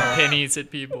stuff. Spitting pennies at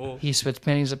people. He spits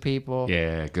pennies at people.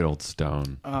 Yeah, good old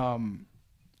Stone.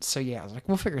 So yeah, I was like,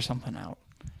 we'll figure something out.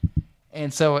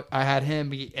 And so I had him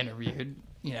be interviewed,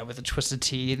 with a Twisted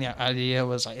Tea, and the idea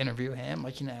was I interview him,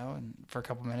 and for a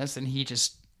couple minutes, and he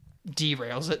just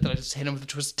derails it. That I just hit him with a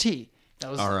Twisted Tea. That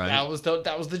was All right. that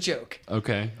was the joke.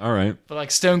 Okay, all right. But like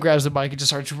Stone grabs the bike and just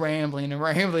starts rambling. I'm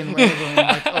like,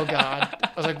 oh God. I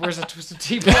was like, where's the Twisted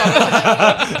Tea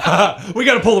bottle? We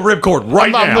got to pull the ripcord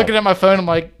right I'm now. looking at my phone. I'm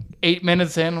like 8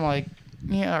 minutes in. I'm like,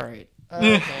 yeah, all right.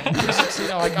 Okay. Just,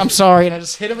 like, I'm sorry. And I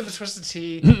just hit him with the Twisted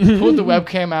Tea, pulled the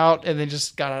webcam out, and then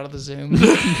just got out of the Zoom.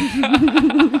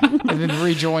 And then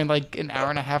rejoined like an hour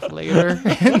and a half later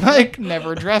and like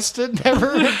never addressed it, never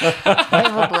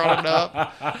brought it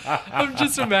up. I'm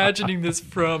just imagining this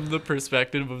from the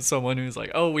perspective of someone who's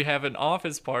like, oh, we have an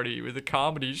office party with a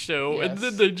comedy show. And Yes.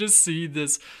 then they just see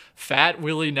this fat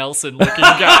Willie Nelson looking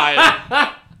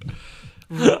guy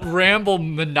ramble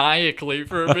maniacally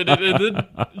for a minute. And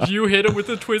then you hit him with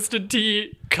a Twisted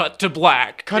Tea, cut to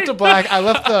black. Cut to black. I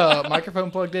left the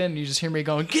microphone plugged in, and you just hear me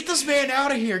going, "Get this man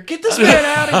out of here! Get this man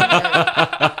out of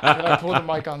here!" And I pulled the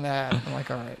mic on that. I'm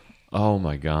like, "All right, Oh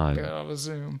my God. get out of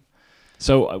Zoom."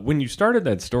 So when you started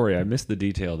that story, I missed the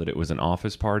detail that it was an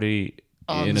office party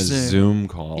On in a Zoom. Zoom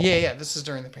call. Yeah. This is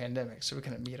during the pandemic, so we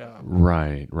couldn't meet up.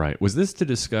 Right. Was this to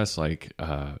discuss like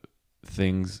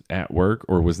things at work,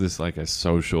 or was this like a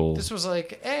social? This was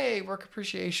like, "Hey, work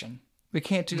appreciation." We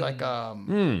can't do like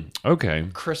Okay.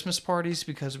 Christmas parties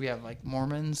because we have like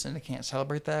Mormons and they can't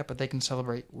celebrate that, but they can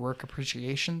celebrate work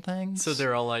appreciation things. So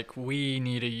they're all like, we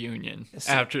need a union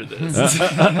after this.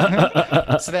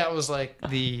 So that was like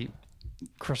the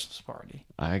Christmas party.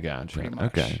 I got you. Pretty much.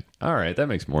 Okay. All right. That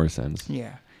makes more sense.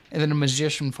 Yeah. And then a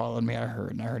magician followed me, I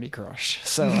heard he crushed.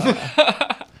 So,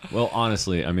 Well,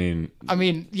 honestly, I mean,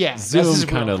 yeah. Zoom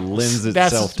kind of lends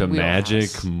itself to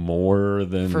magic more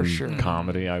than For sure.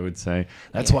 comedy, I would say.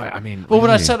 That's why, I mean. Well, when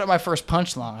I really, set up my first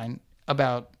punchline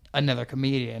about another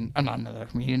comedian, not another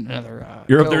comedian, another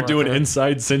you're up there doing coworker.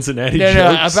 inside Cincinnati No,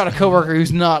 jokes. about a coworker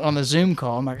who's not on the Zoom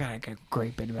call. I'm like, I got a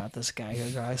great bit about this guy. Here,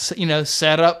 guys. You know,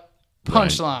 set up,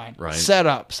 punchline, right. set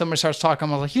up. Somebody starts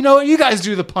talking. I'm like, you know what? You guys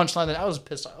do the punchline. Then I was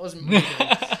pissed off. I was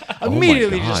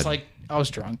immediately God. just like, I was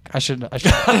drunk. I shouldn't.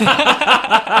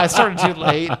 I started too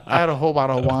late. I had a whole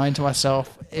bottle of wine to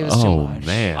myself. It was too Oh, much.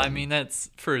 man. I mean, that's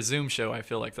for a Zoom show. I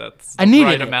feel like that's I the needed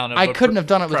right it. amount of I couldn't have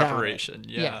done it without preparation. it.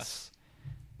 Yeah. Yes.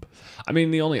 I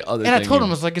mean, the only other And I thing told you-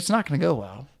 him, I was like, it's not going to go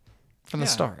well from the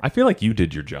Yeah. start. I feel like you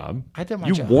did your job. I did my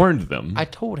You job. warned them. I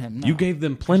told him. No. You gave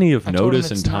them plenty of I told him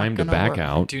notice it's and not time to gonna back work.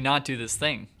 out. Do not do this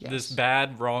thing. Yes. This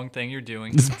bad, wrong thing you're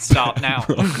doing. Stop now.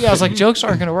 Yeah, I was like, jokes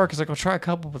aren't going to work. It's like, I'll try a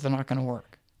couple, but they're not going to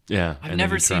work. Yeah. I've and then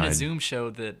never you seen a tried. Zoom show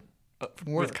that with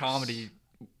Works. comedy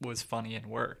was funny and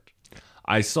worked.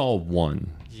 I saw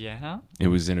one. Yeah. It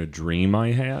was in a dream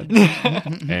I had,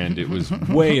 and it was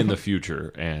way in the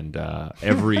future. And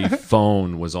every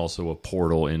phone was also a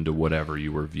portal into whatever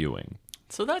you were viewing.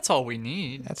 So that's all we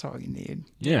need. That's all you need.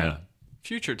 Yeah.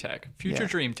 Future tech. Future Yeah.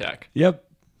 dream tech. Yep.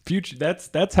 Future.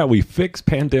 That's how we fix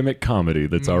pandemic comedy.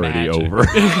 That's already Magic. over.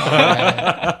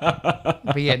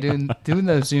 But yeah, doing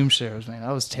those Zoom shows, man,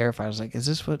 I was terrified. I was like, is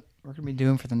this what we're going to be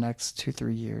doing for the next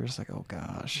 2-3 years? Like, oh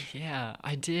gosh. Yeah.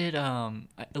 I did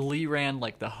Lee ran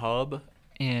like the hub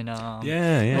in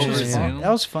yeah. Over That was Zoom. fun. That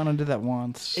was fun. I did that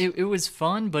once. It was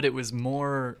fun, but it was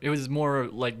more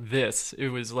like this. It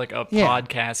was like a Yeah.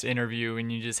 podcast interview,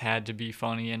 and you just had to be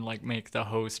funny and like make the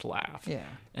host laugh. Yeah.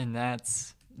 And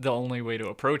that's the only way to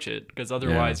approach it, because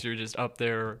otherwise you're just up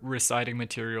there reciting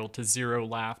material to zero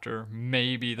laughter.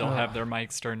 Maybe they'll have their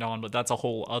mics turned on, but that's a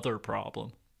whole other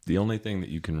problem. The only thing that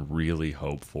you can really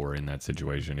hope for in that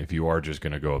situation, if you are just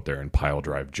going to go up there and pile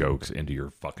drive jokes into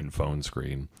your fucking phone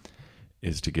screen,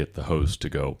 is to get the host to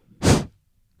go,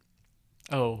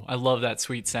 Oh, I love that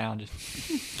sweet sound.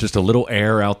 just a little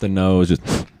air out the nose. Just,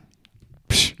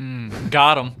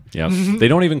 Got him. yeah. They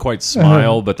don't even quite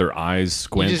smile, but their eyes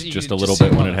squint You just you a little see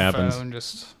bit them when on it the happens. phone,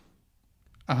 just,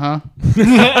 uh-huh.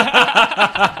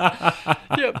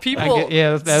 Yeah, people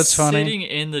yeah, that's funny. sitting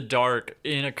in the dark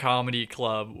in a comedy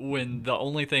club when the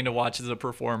only thing to watch as a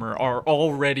performer are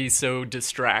already so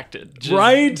distracted. Just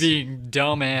Right? being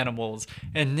dumb animals.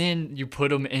 And then you put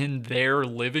them in their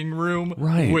living room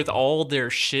Right. with all their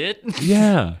shit.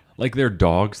 Yeah. Like their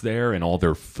dog's there and all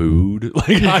their food.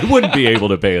 Like I wouldn't be able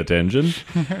to pay attention.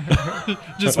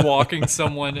 Just walking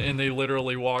someone and they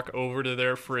literally walk over to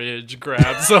their fridge,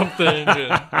 grab something.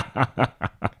 And,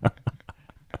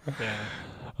 yeah.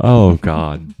 Oh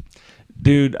God.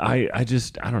 Dude, I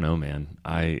don't know, man.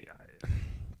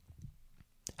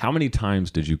 How many times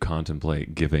did you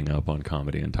contemplate giving up on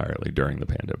comedy entirely during the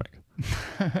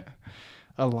pandemic?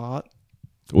 A lot.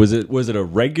 Was it a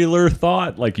regular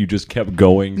thought? Like you just kept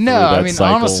going through No, that I mean,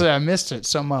 cycle? honestly, I missed it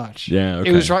so much. Yeah, okay.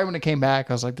 It was right when it came back.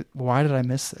 I was like, why did I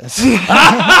miss this?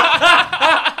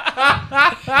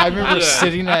 I remember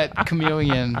sitting at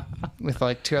Chameleon with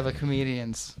like 2 other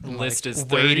comedians. and, List like, is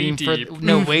 30 waiting deep.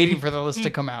 waiting for the list to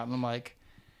come out. And I'm like,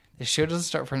 this show doesn't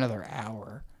start for another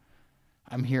hour.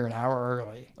 I'm here an hour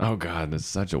early. Oh God, that's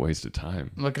such a waste of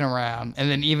time. I'm looking around. And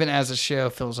then even as the show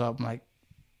fills up, I'm like,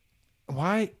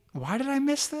 why did I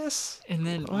miss this? And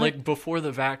then, like, before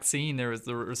the vaccine, there was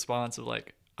the response of,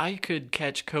 like, I could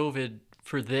catch COVID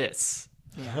for this.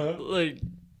 Yeah. Like,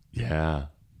 Yeah.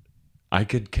 I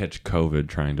could catch COVID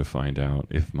trying to find out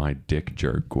if my dick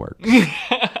jerk works.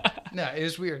 No, it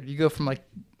was weird. You go from like,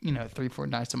 3-4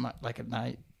 nights a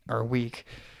night or a week.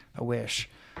 I wish.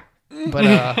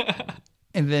 But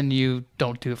and then you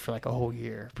don't do it for like a whole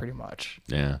year, pretty much.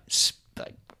 Yeah.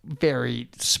 Like very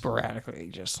sporadically,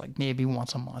 just like maybe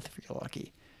once a month if you're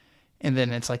lucky. And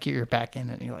then it's like you're back in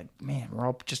it and you're like, man, we're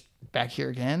all just back here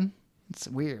again. It's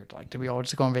weird. Like, did we all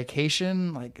just go on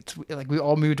vacation? Like, it's like we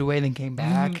all moved away then came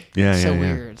back. Yeah, It's so yeah, yeah.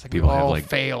 weird. It's like People we have, all like-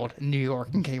 failed in New York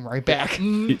and came right back.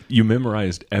 You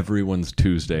memorized everyone's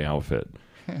Tuesday outfit.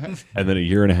 And then a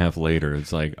year and a half later,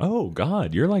 it's like, oh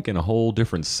God, you're like in a whole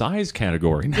different size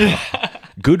category now.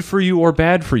 Good for you or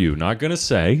bad for you? Not gonna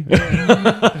say.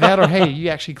 That or hey, you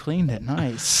actually cleaned it.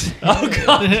 Nice. Oh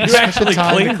God, you actually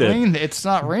cleaned it. It's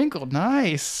not wrinkled.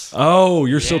 Nice. Oh,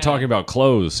 you're still Yeah. talking about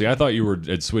clothes. See, I thought you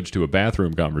had switched to a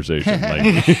bathroom conversation.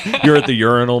 Like you're at the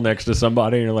urinal next to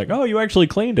somebody, and you're like, "Oh, you actually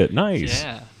cleaned it. Nice."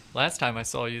 Yeah. Last time I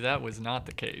saw you, that was not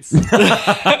the case.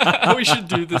 We should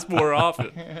do this more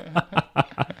often.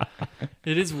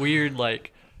 It is weird,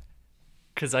 like,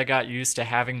 because I got used to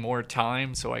having more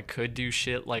time, so I could do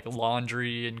shit like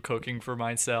laundry and cooking for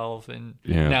myself. And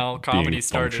Yeah, now comedy being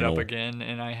started up functional. again,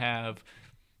 and I have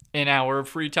an hour of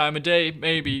free time a day,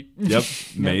 maybe. Yep,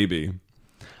 maybe.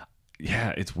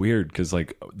 Yeah, it's weird because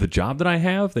like the job that I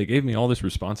have, they gave me all this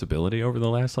responsibility over the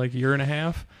last like year and a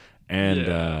half, and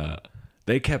Yeah.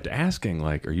 they kept asking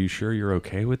like, "Are you sure you're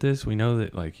okay with this? We know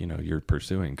that like you're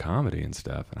pursuing comedy and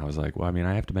stuff." And I was like, "Well, I mean,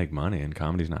 I have to make money, and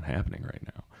comedy's not happening right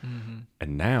now."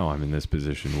 And now I'm in this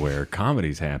position where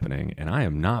comedy's happening, and I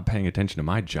am not paying attention to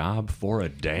my job for a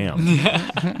damn.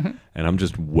 And I'm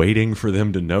just waiting for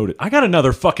them to notice. I got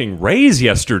another fucking raise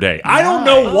yesterday. I don't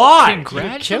know why.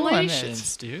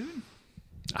 Congratulations, dude.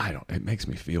 I don't. It makes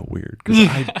me feel weird because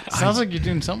Sounds like you're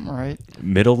doing something right.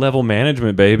 middle level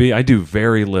management, baby. I do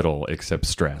very little except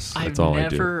stress. That's all I do.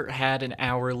 I've never had an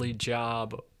hourly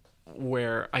job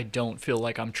where I don't feel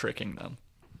like I'm tricking them.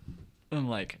 I'm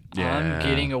like, Yeah. I'm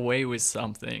getting away with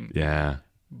something Yeah.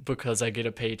 because I get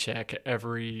a paycheck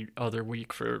every other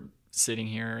week for sitting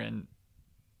here and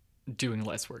doing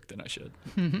less work than I should.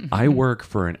 I work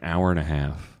for an hour and a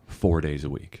half, 4 days a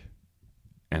week,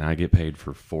 and I get paid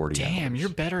for 40 Damn, hours. you're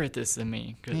better at this than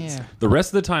me. 'Cause Yeah. The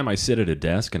rest of the time, I sit at a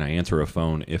desk and I answer a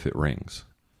phone if it rings,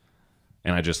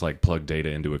 and I just like plug data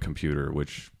into a computer.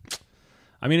 Which,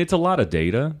 I mean, it's a lot of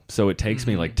data, so it takes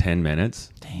me like 10 minutes.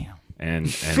 Damn. And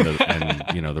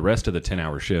the rest of the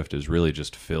 10-hour shift is really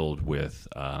just filled with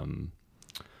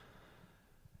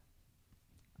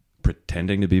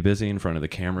pretending to be busy in front of the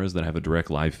cameras that have a direct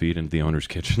live feed into the owner's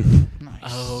kitchen. Nice.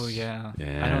 Oh yeah.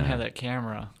 Yeah. I don't have that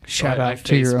camera. Shout I out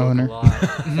to your Facebook owner. a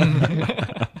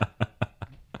lot.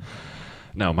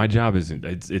 No, my job isn't.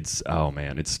 It's oh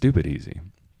man, it's stupid easy.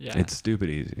 Yeah. It's stupid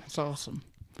easy. That's awesome.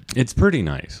 It's pretty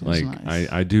nice. Like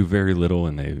nice. I do very little,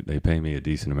 and they pay me a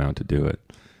decent amount to do it.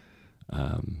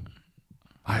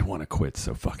 I want to quit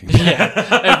so fucking bad.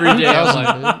 Every day I'm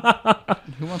like, Doesn't,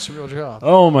 dude? Who wants a real job?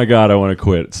 Oh my god, I want to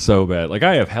quit so bad. Like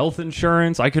I have health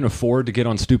insurance. I can afford to get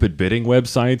on stupid bidding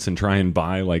websites and try and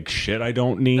buy like shit I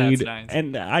don't need. That's nice.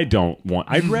 And I don't want.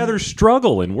 I'd rather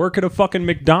struggle and work at a fucking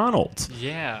McDonald's.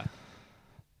 yeah.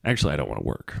 Actually, I don't want to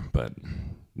work, but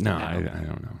no, No. I don't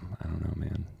know. I don't know,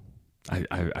 man.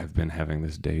 I've been having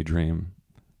this daydream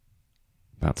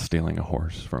about stealing a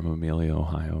horse from Amelia,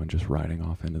 Ohio, and just riding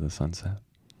off into the sunset.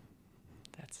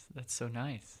 That's so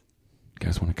nice. You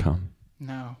guys want to come?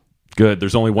 No. Good.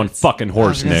 There's only one fucking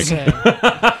horse, I was Nick. gonna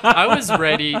say, I was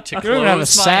ready to don't even have a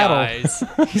close my saddle. eyes.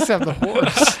 you used to have the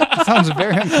horse. That sounds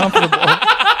very uncomfortable.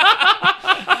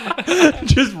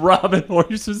 Just robbing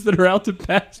horses that are out to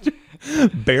pasture.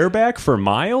 Bareback for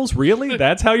miles? Really?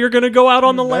 That's how you're going to go out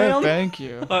on the land? Thank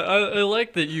you. I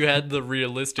like that you had the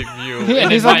realistic view. Yeah,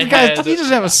 and he's in like, my you guys, head, he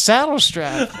doesn't have a saddle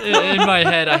strap. in my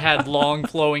head, I had long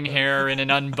flowing hair and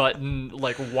an unbuttoned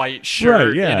like white shirt,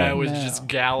 Right, yeah. and I was No. just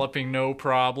galloping, no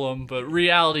problem. But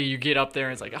reality, you get up there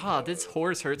and it's like, this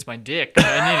horse hurts my dick.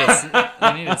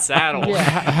 I need a saddle. Yeah.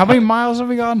 How many miles have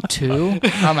we gone? 2.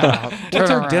 I'm out. What's Turn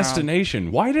our around.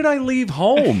 destination? Why did I leave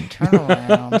home? Turn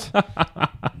around.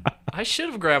 I should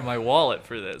have grabbed my wallet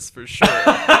for this for sure.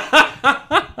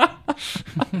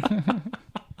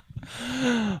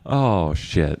 Oh,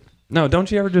 shit. No,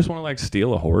 don't you ever just want to, like,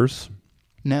 steal a horse?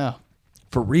 No.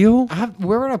 For real? What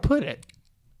Where would I put it?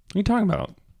 are you talking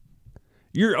about?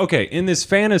 You're, okay, in this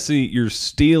fantasy, you're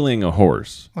stealing a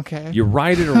horse. Okay. You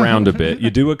ride it around a bit. You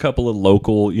do a couple of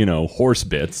local, horse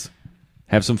bits.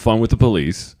 Have some fun with the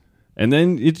police. And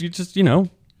then you just,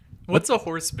 What's a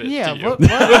horse bit yeah. to you? What?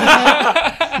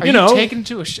 Are you know, taking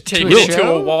to a Take to it a to a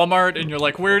show? Walmart and you're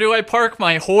like, where do I park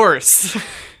my horse?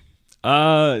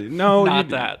 No, Not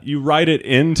you, that. You ride it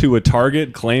into a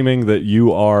Target claiming that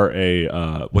you are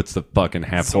a what's the fucking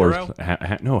half Zorro? horse?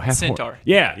 Half Centaur. Horse.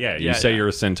 Yeah. You Yeah, say yeah. you're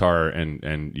a centaur,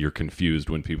 and you're confused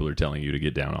when people are telling you to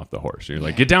get down off the horse. You're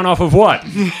like, get down off of what?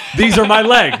 These are my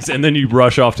legs, and then you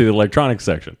rush off to the electronics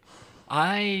section.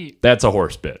 That's a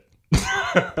horse bit.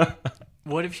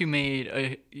 What if you made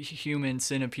a human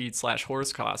centipede /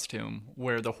 horse costume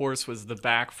where the horse was the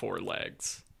back 4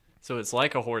 legs? So it's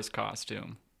like a horse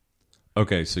costume.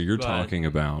 Okay, so you're But- talking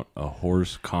about a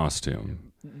horse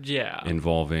costume Yeah.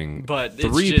 involving But it's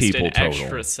 3 just people an total.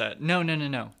 extra set. No.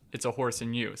 It's a horse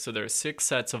and you. So there's 6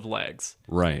 sets of legs.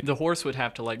 Right. The horse would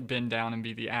have to like bend down and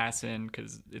be the ass in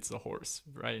because it's the horse,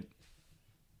 right?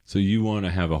 So you want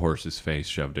to have a horse's face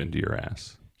shoved into your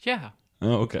ass. Yeah.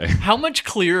 Oh, okay. How much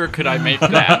clearer could I make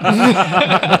that?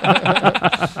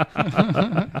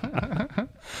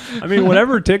 I mean,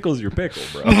 whatever tickles your pickle,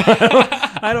 bro.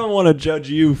 I don't want to judge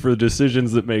you for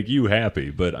decisions that make you happy,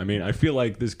 but I mean, I feel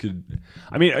like this could.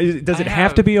 I mean, does it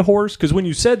have to be a horse? Because when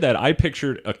you said that, I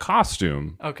pictured a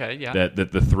costume Okay, yeah.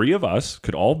 that the 3 of us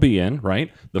could all be in,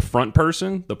 right? The front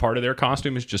person, the part of their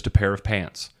costume is just a pair of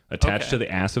pants. Attached to the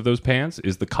ass of those pants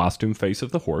is the costume face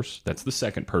of the horse. That's the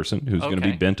second person who's going to be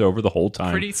Okay. bent over the whole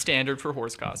time. Pretty standard for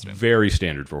horse costume. Very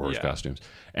standard for horse Yeah. costumes.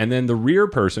 And then the rear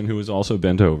person who is also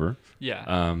bent over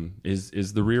Yeah.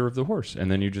 is the rear of the horse.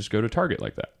 And then you just go to Target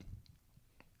like that.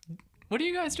 What are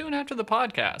you guys doing after the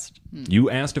podcast? You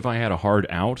asked if I had a hard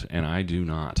out, and I do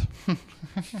not.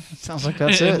 Sounds like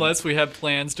that's it. Unless we have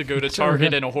plans to go to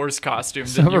Target in a horse costume,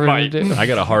 That's then what you we're gonna might. do. I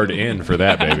got a hard in for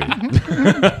that, baby.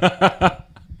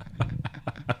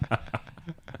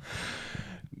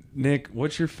 Nick,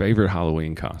 what's your favorite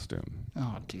Halloween costume?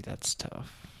 Oh, dude, that's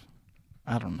tough.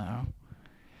 I don't know.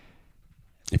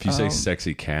 If you say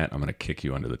sexy cat, I'm going to kick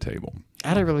you under the table. I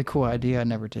had a really cool idea. I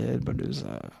never did, but it was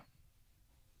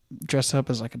dress up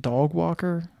as like a dog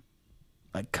walker,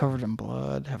 like covered in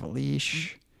blood, have a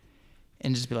leash,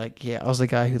 and just be like, "Yeah, I was the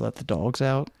guy who let the dogs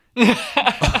out." Like,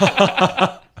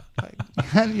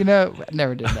 you know, I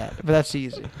never did that, but that's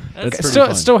easy. That's pretty Still,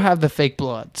 fun. still have the fake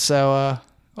blood, so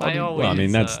I always, Well, I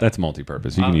mean, that's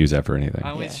multi-purpose. You can use that for anything.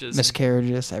 I always just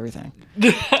miscarriages, everything.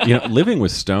 You know, living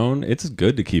with Stone, it's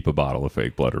good to keep a bottle of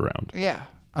fake blood around. Yeah,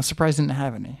 I'm surprised I didn't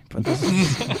have any, but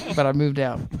but I moved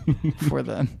out before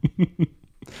then.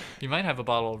 you might have a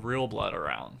bottle of real blood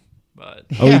around, but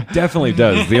Oh, he definitely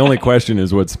does. The only question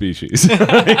is what species.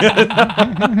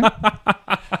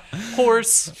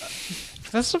 horse.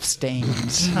 That's some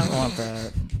stains. I don't want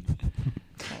that.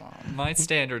 My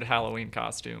standard Halloween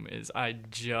costume is I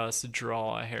just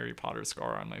draw a Harry Potter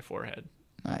scar on my forehead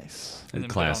Nice. and then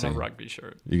Classy. put on a rugby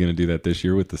shirt. You going to do that this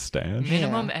year with the stash?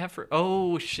 Minimum effort.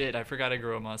 Oh shit! I forgot I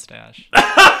grew a mustache.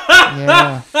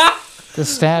 Yeah. The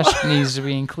stash needs to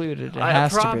be included. It I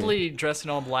has to be. probably dress in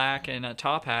all black and a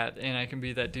top hat, and I can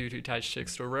be that dude who ties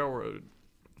chicks to a railroad.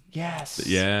 Yes.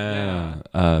 Yeah.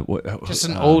 What, Just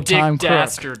an Dick old time crook.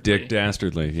 Dastardly. Dick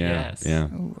Dastardly. Yeah. Yes. Yeah.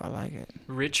 Ooh, I like it.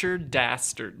 Richard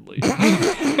Dastardly.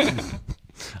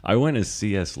 I went as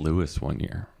C.S. Lewis one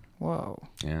year. Whoa.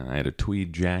 Yeah, I had a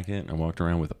tweed jacket. I walked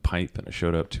around with a pipe, and I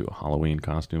showed up to a Halloween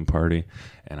costume party,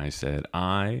 and I said,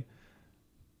 I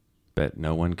bet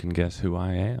no one can guess who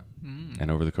I am. And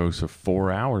over the course of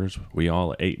 4 hours, we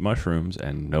all ate mushrooms,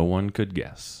 and no one could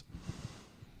guess.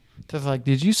 They're like,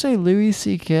 did you say Louis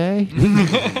C.K.?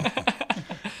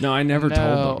 No, I never No.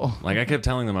 told them. Like, I kept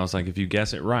telling them, I was like, if you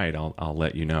guess it right, I'll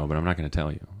let you know, but I'm not going to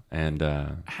tell you. And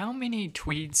How many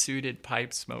tweed-suited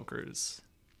pipe smokers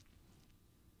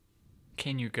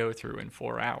can you go through in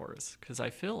 4 hours? Because I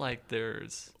feel like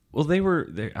there's... well, they were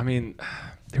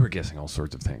guessing all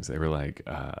sorts of things. They were like,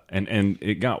 and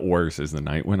it got worse as the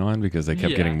night went on because they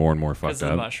kept Yeah, getting more and more because fucked of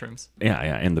the up. mushrooms. Yeah,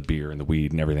 and the beer and the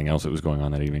weed and everything else that was going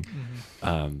on that evening.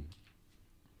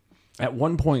 At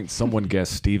one point, someone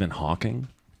guessed Stephen Hawking,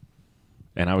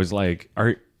 and I was like,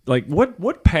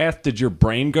 what path did your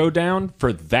brain go down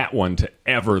for that one to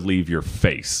ever leave your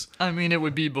face? I mean, it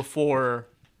would be before...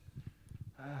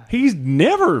 He's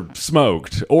never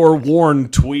smoked or worn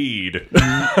tweed.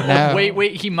 No.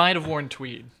 Wait, he might have worn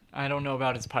tweed. I don't know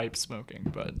about his pipe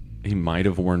smoking, but... He might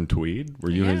have worn tweed.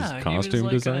 Were you yeah, his he was costume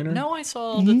like designer? No, I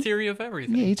saw The Theory of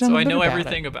Everything, Yeah, he told so me I a bit know about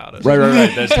everything about it. Right.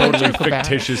 That totally Joke about it.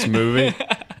 fictitious movie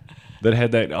that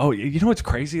had that. Oh, you know what's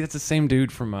crazy? That's the same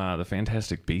dude from the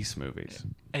Fantastic Beasts movies.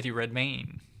 Eddie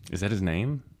Redmayne. Is that his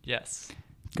name? Yes.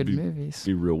 Good Be- movies.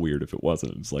 Be real weird if it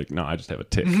wasn't. It's like, no, I just have a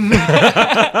tick. A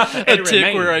tick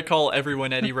Redmayne. where I call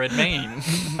everyone Eddie Redmayne.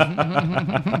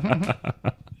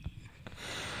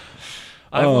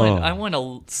 I want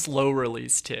a slow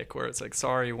release tick where it's like,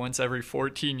 sorry, once every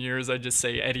 14 years I just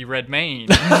say Eddie Redmayne.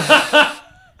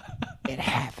 It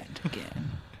happened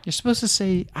again. You're supposed to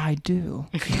say, I do.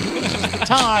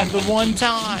 The one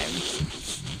time.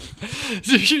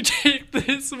 Do you take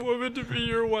this woman to be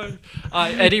your wife?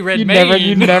 Eddie Redmayne.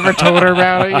 You never told her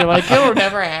about it. You're like, it'll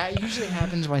never happen. It usually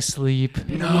happens in my sleep.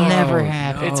 It'll never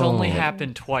happen. It's only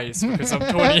happened twice because I'm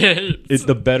 28.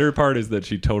 The better part is that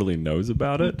she totally knows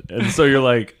about it. And so you're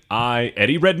like,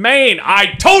 Eddie Redmayne,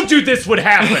 I told you this would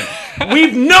happen.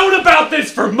 We've known about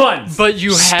this for months. But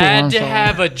you had to Stormfall.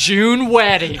 have a June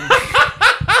wedding.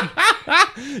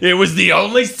 It was the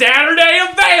only Saturday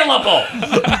available.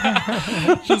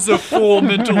 Just a full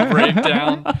mental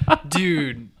breakdown.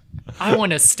 Dude, I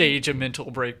want to stage a mental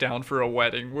breakdown for a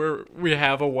wedding where we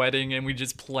have a wedding and we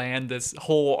just plan this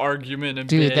whole argument and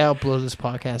Dude, bit. that'll blow this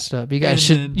podcast up. You And guys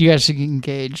should then- get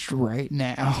engaged right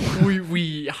now.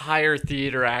 We hire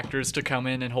theater actors to come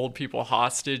in and hold people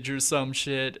hostage or some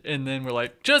shit, and then we're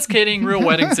like, just kidding, real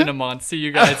wedding's in a month, see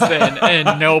you guys then,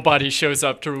 and nobody shows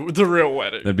up to the real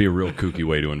wedding. That'd be a real kooky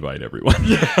way to invite everyone.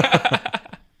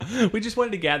 We just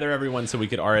wanted to gather everyone so we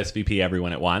could RSVP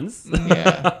everyone at once.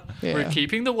 Yeah. We're Yeah.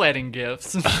 keeping the wedding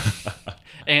gifts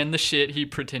and the shit he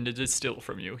pretended to steal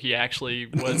from you. He actually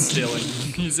was stealing.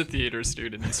 He's a theater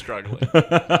student. He's struggling.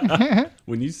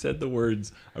 When you said the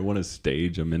words, I want to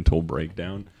stage a mental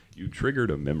breakdown, you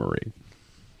triggered a memory.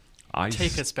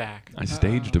 Take us back. I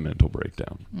staged a mental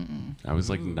breakdown. I was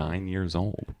like 9 years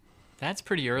old. That's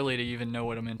pretty early to even know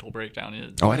what a mental breakdown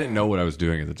is. Oh, I didn't know what I was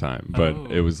doing at the time, but Oh.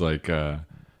 it was like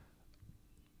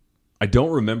I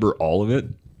don't remember all of it,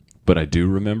 but I do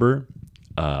remember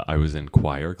I was in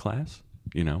choir class.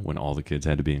 You know, when all the kids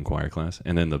had to be in choir class,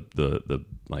 and then the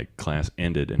like class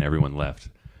ended and everyone left,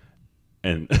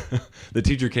 and the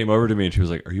teacher came over to me and she was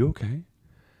like, "Are you okay?"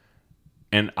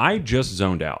 And I just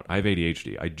zoned out. I have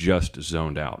ADHD. I just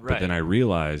zoned out. But Right. then I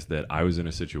realized that I was in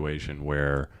a situation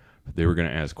where they were going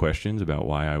to ask questions about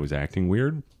why I was acting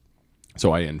weird.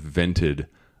 So I invented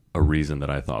a reason that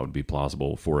I thought would be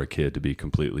plausible for a kid to be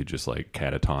completely just like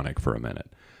catatonic for a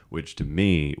minute, which to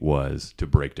me was to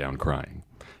break down crying.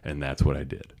 And that's what I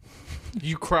did.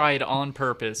 You cried on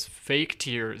purpose, fake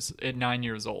tears at 9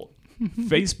 years old.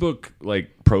 Facebook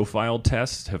like profile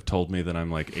tests have told me that I'm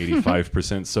like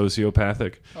 85%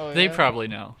 sociopathic. They probably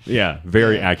know. Yeah,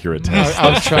 very accurate tests. I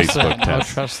would those trust Facebook that. I would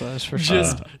tests. trust those for sure.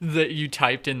 Just that you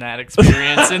typed in that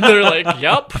experience and they're like,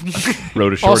 yup.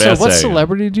 Wrote a short Also, essay. what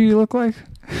celebrity do you look like?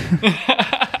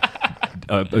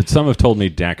 Some have told me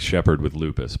Dax Shepard with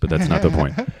lupus, but that's not the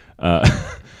point.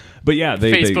 But yeah,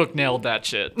 they Facebook nailed that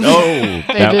shit. Oh,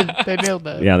 They nailed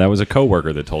that. Yeah, that was a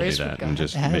coworker that told me Facebook that, guy and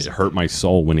just has it hurt my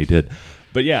soul when he did.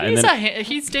 But yeah, and then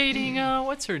He's dating,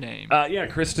 what's her name? yeah,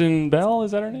 Kristen Bell,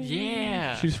 is that her name?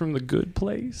 Yeah. she's from The Good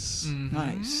Place.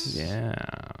 Nice. Yeah,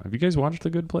 have you guys watched The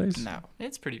Good Place? No,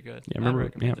 It's pretty good. Yeah, remember? I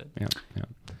recommend Yeah, it. yeah.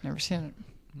 never seen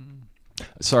it.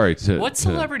 Sorry to. What to-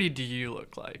 celebrity do you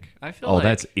look like? I feel Oh, like...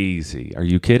 that's easy. Are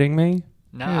you kidding me?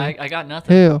 No, I got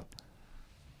nothing. Who?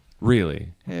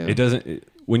 Really? Yeah. It doesn't.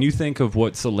 When you think of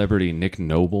what celebrity Nick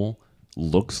Noble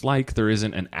looks like, there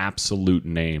isn't an absolute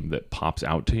name that pops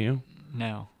out to you.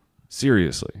 No.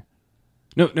 Seriously.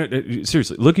 No,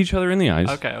 seriously. Look each other in the eyes.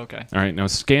 Okay. All right, now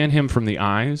scan him from the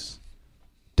eyes,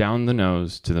 down the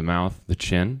nose, to the mouth, the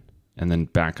chin, and then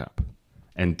back up.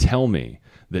 And tell me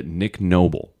that Nick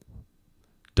Noble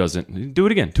doesn't... Do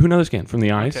it again. Do another scan from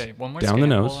the eyes, Okay, one more down scan. the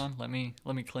nose, Hold on. Let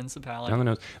me cleanse the palate. down the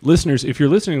nose. Listeners, if you're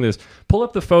listening to this, pull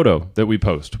up the photo that we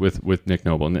post with Nick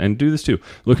Noble, and do this too.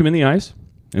 Look him in the eyes,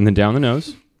 and then down the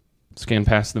nose, scan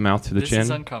past the mouth to the This chin, is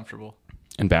uncomfortable.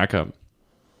 and back up.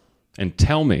 And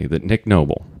tell me that Nick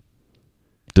Noble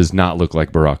does not look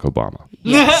like Barack Obama.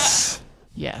 Yes.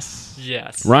 Yes.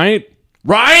 Yes. Right?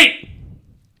 Right?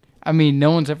 I mean,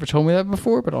 no one's ever told me that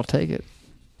before, but I'll take it.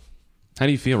 How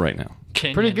do you feel right now?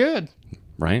 Kenyan. Pretty good.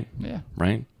 Right? Yeah.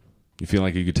 Right? You feel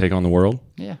like you could take on the world?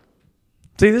 Yeah.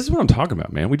 See, this is what I'm talking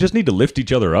about, man. We just need to lift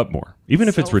each other up more, even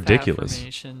if it's ridiculous.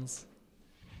 Self-affirmations.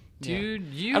 Dude,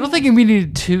 you... I don't think we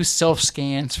needed 2 self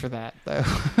scans for that though.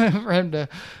 For him to.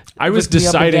 I was look me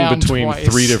up and deciding down between twice.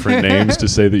 3 different names to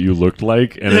say that you looked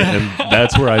like, and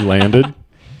that's where I landed.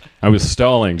 I was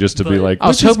stalling just to be But- like, I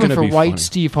was this is hoping gonna for be white funny.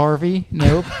 Steve Harvey.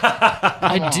 Nope.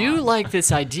 I do like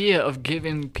this idea of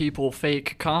giving people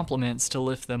fake compliments to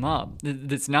lift them up.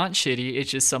 It's not shitty.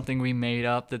 It's just something we made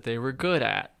up that they were good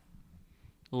at.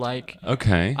 Like,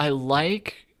 Okay. I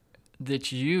like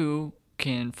that you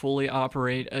can fully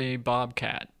operate a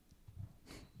bobcat.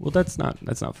 Well, that's not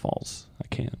false. I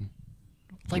can.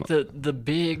 Like the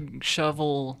big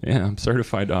shovel. Yeah, I'm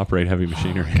certified to operate heavy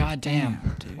machinery. God damn.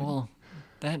 Well,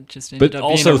 that just ended But up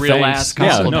also being a real thanks. ass Yeah,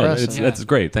 compliment. no, Impressive. that's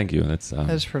great. Thank you. That's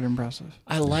That's pretty impressive.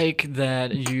 I like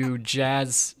that you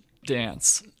jazz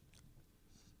dance.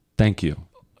 thank you.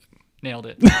 Nailed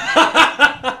it.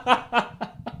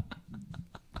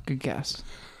 Good guess.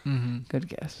 Good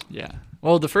guess. Yeah.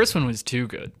 Well, the first one was too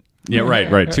good. Yeah,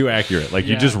 right. Too accurate. Like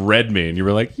you Yeah. just read me and you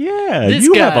were like, yeah, This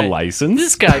you guy, have a license.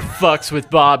 This guy fucks with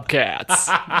bobcats.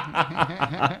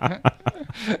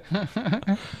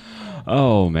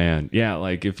 Oh man, yeah.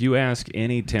 Like if you ask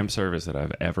any temp service that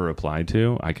I've ever applied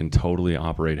to, I can totally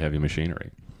operate heavy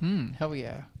machinery. Hell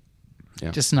yeah.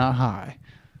 Yeah. Just not high.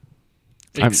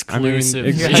 Exclusive.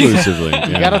 Exclusively.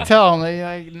 You gotta tell them they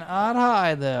like not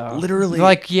high though. Literally.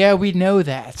 like yeah, we know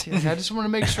that. Like, I just want to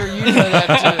make sure you know that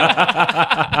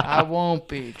too. I won't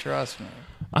be. Trust me.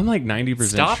 I'm like 90%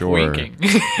 Stop sure. winking.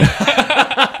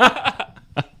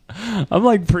 I'm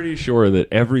like pretty sure that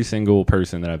every single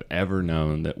person that I've ever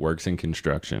known that works in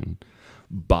construction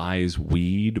buys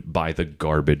weed by the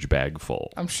garbage bag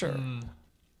full. I'm sure.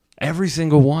 Every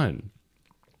single one.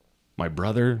 My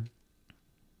brother,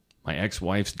 my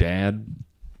ex-wife's dad.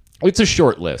 It's a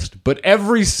short list, but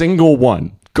every single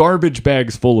one, garbage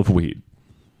bags full of weed.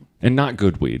 And not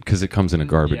good weed because it comes in a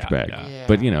garbage bag. Yeah.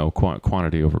 But, you know,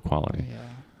 quantity over quality.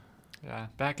 Yeah.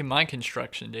 Back in my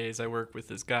construction days, I worked with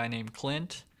this guy named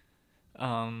Clint.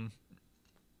 And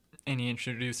he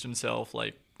introduced himself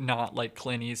like not like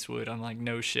Clint Eastwood. I'm like,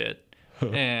 no shit.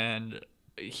 And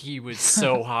he was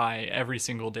so high every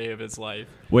single day of his life.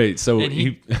 Wait, so And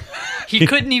he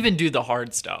couldn't even do the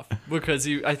hard stuff because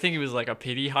I think he was like a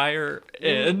pity hire,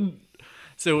 and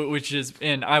so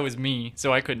and I was me,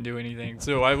 so I couldn't do anything.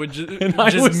 So I would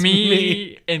just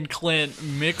me and Clint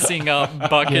mixing up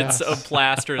buckets of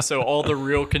plaster so all the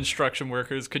real construction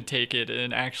workers could take it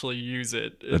and actually use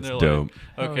it. And That's they're dope.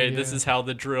 like, okay, Oh, this yeah. is how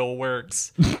the drill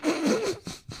works.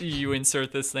 You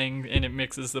insert this thing and it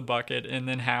mixes the bucket, and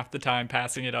then half the time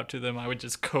passing it up to them, I would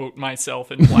just coat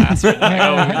myself in plaster. Like,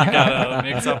 oh, you gotta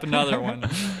mix up another one.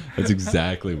 That's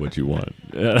exactly what you want.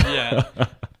 Yeah.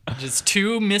 Just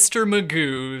two Mr.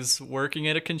 Magoos working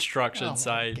at a construction Oh my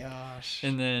site. gosh.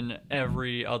 And then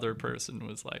every other person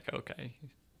was like, okay,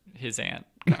 his aunt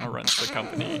kind of runs the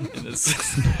company. And this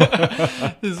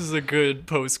is a good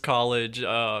post-college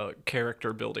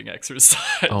character building exercise.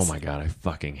 Oh my God, I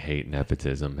fucking hate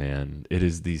nepotism, man. It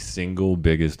is the single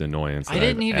biggest annoyance that I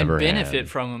didn't I've even ever benefit had.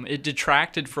 from him. It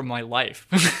detracted from my life.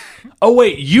 Oh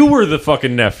wait, you were the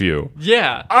fucking nephew.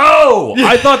 Yeah. Oh,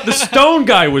 I thought the stone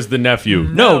guy was the nephew.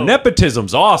 No,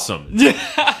 nepotism's awesome. No,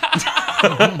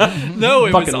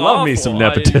 it Fucking was love me awful. some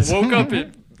nepotism. I woke up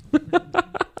at...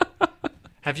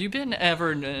 Have you been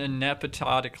ever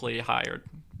nepotically hired?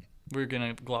 We're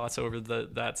going to gloss over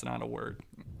that's not a word.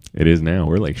 It is now.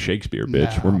 We're like Shakespeare,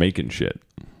 bitch. No. We're making shit.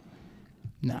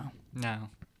 No. No.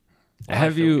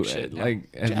 Have I feel you like shit now.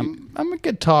 I'm a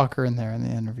good talker in there in the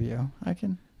interview. I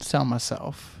can sell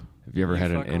myself. have you ever You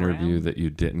had an fuck interview around? that you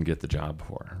didn't get the job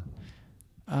for?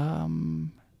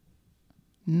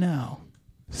 No.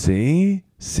 See,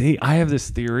 I have this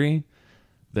theory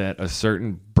that a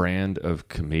certain brand of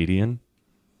comedian,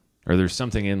 or there's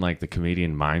something in like the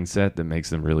comedian mindset that makes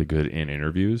them really good in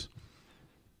interviews.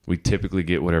 We typically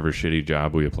get whatever shitty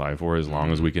job we apply for as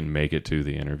long as we can make it to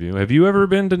the interview. Have you ever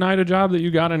been denied a job that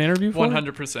you got an interview for?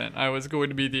 100%. I was going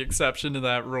to be the exception to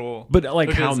that rule. But like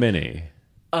how Because, many?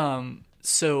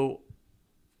 So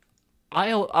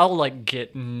I'll like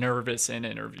get nervous in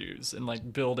interviews and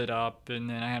like build it up, and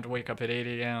then I have to wake up at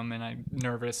 8 a.m. and I'm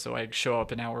nervous, so I show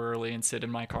up an hour early and sit in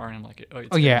my car and I'm like, it's Oh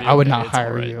gonna yeah, be I would okay, not it's hire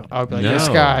all right. you. I would be like, No, this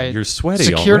guy. you're sweaty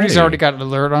Security's already already. got an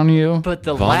alert on you. But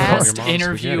the Vomit on your last mom's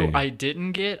interview spaghetti. I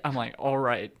didn't get, I'm like, all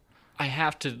right, I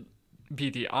have to be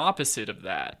the opposite of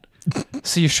that.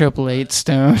 So you show up late,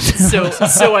 stoned.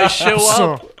 So I show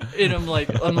So- up and I'm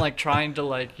like trying to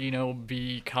like,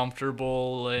 be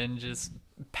comfortable and just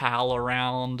pal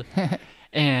around.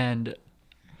 And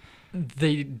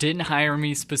they didn't hire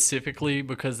me specifically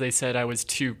because they said I was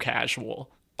too casual.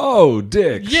 Oh,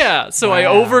 dick. Yeah, so I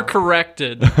Wow.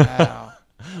 overcorrected. Wow.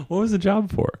 What was the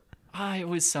job for? It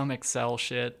was some Excel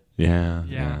shit. Yeah.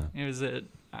 Yeah. It was a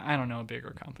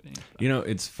bigger company. You know,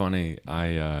 it's funny.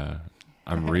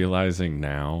 I'm realizing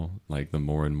now, like the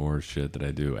more and more shit that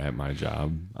I do at my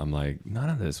job, I'm like, none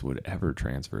of this would ever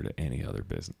transfer to any other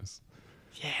business.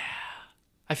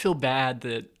 I feel bad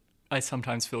that I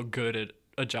sometimes feel good at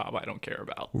a job I don't care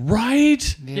about.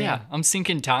 Right? Yeah, I'm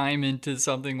sinking time into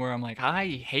something where I'm like, I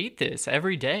hate this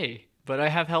every day, but I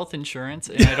have health insurance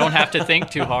and I don't have to think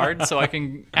too hard, so I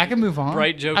can move on.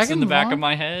 write I jokes can in the move back on. of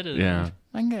my head. And Yeah.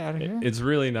 I can get out of here. It's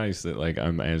really nice that like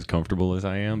I'm as comfortable as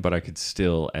I am, but I could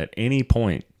still at any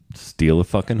point steal a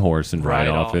fucking horse and ride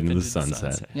off into the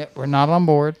sunset. Yep, we're not on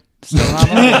board. Still not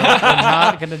on board. We're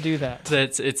not gonna do that.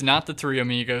 It's not the three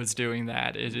amigos doing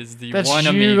that. It is the That's one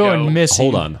you amigo. going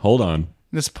missing. Hold on.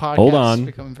 This podcast Hold on. is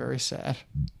becoming very sad.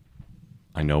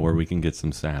 I know where we can get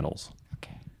some saddles.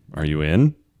 Okay. Are you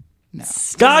in? No.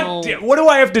 God damn, what do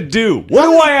I have to do? What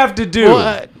do I have to do?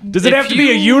 Well, Does it if have to be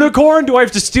a you- unicorn? Do I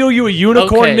have to steal you a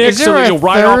unicorn, Okay. Nick, Is so there that a you'll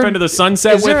ride off third- into the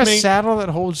sunset Is there with a me? saddle that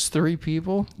holds 3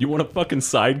 people? You want a fucking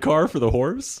sidecar for the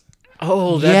horse?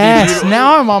 Oh, that'd be Yes. beautiful.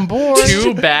 Now I'm on board.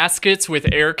 2 baskets with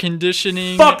air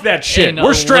conditioning. Fuck that shit. and a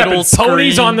We're strapping little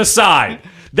ponies screen. on the side.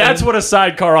 That's what a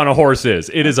sidecar on a horse is.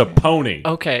 It is a pony.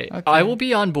 Okay, I will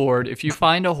be on board if you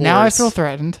find a horse. Now I feel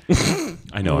threatened.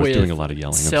 I know, I was with doing a lot of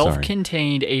yelling. I'm sorry.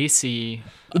 self-contained AC,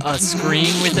 a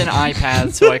screen with an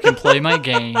iPad so I can play my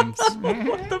games,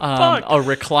 a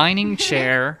reclining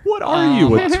chair. What are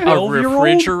you, a a 12-year-old?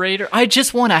 refrigerator? I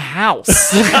just want a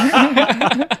house.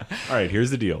 All right, here's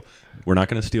the deal. We're not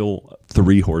going to steal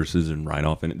 3 horses and ride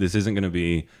off. And this isn't going to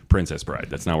be Princess Bride.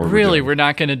 That's not what we're Really, doing. we're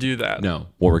not going to do that. No.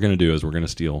 What we're going to do is we're going to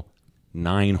steal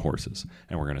 9 horses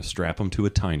and we're going to strap them to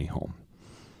a tiny home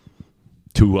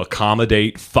to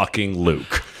accommodate fucking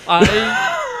Luke.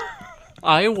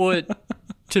 I want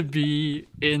to be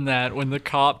in that when the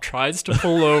cop tries to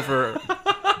pull over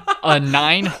a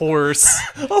 9-horse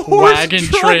wagon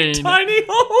train, tiny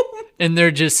home. and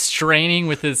they're just straining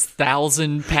with this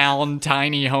 1,000-pound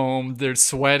tiny home. They're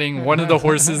sweating. One of the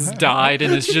horses died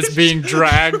and is just being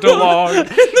dragged along.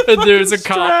 And there's a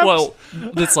cop. Well,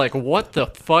 that's like, what the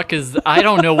fuck is? I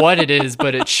don't know what it is,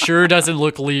 but it sure doesn't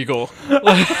look legal.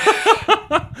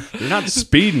 They're not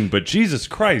speeding, but Jesus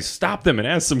Christ, stop them and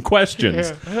ask some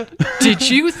questions. Did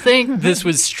you think this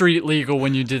was street legal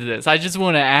when you did this? I just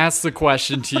want to ask the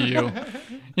question to you.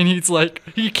 And he's like,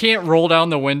 he can't roll down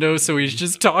the window, so he's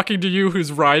just talking to you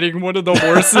who's riding one of the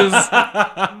horses.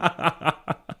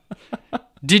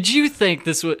 Did you think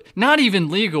this was not even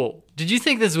legal? Did you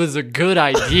think this was a good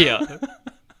idea?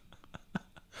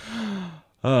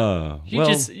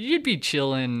 You'd be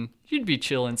chilling. You'd be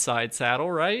chilling side saddle,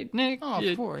 right, Nick? Oh,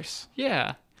 of course.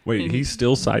 Yeah. Wait, he's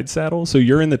still side saddle? So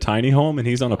you're in the tiny home and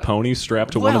he's on a pony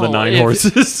strapped to one of the Well, 9 if-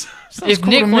 horses? If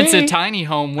cool Nick to wants a me. tiny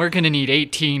home, we're gonna need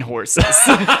 18 horses.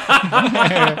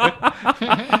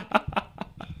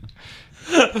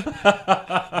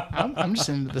 I'm just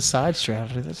into the side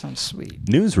strategy. That sounds sweet.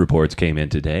 News reports came in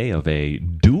today of a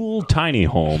dual tiny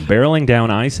home barreling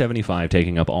down I-75,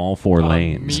 taking up all 4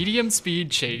 lanes. Medium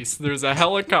speed chase. There's a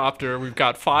helicopter. We've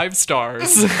got 5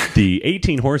 stars. The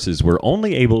 18 horses were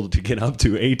only able to get up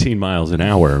to 18 miles an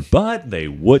hour, but they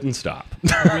wouldn't stop.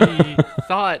 We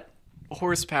thought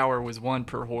horsepower was 1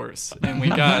 per horse, and we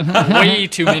got way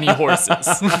too many horses.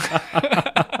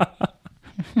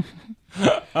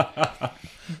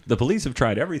 The police have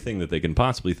tried everything that they can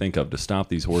possibly think of to stop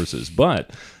these horses,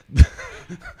 but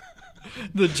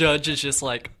The judge is just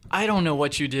like, I don't know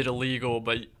what you did illegal,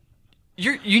 but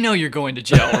you're going to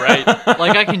jail, right?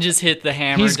 Like, I can just hit the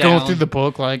hammer He's down. going through the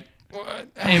book like,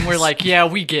 And we're like, yeah,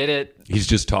 we get it. he's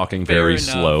just talking very Fair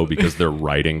enough. slow because they're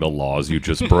writing the laws you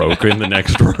just broke in the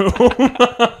next room.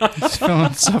 he's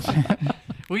filling stuff in.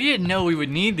 We didn't know we would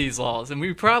need these laws, and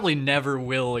we probably never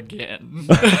will again.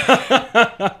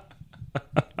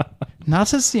 Not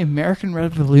since the American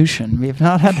Revolution. We have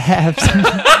not had to have some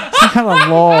kind of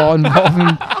law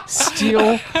involving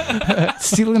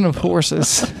stealing of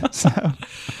horses. So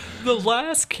The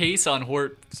last case on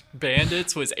horse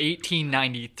bandits was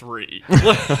 1893.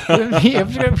 we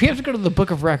have to go to the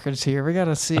Book of Records here. We got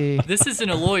to see. This isn't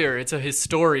a lawyer, it's a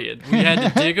historian. We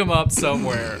had to dig him up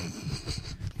somewhere.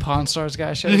 Pawn Stars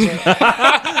guy shows up.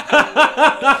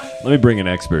 Let me bring an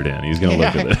expert in. He's going to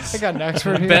look at I this. got an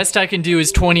expert here. Best I can do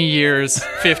is 20 years,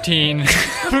 15,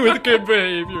 with good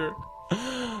behavior.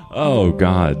 Oh,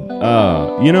 God.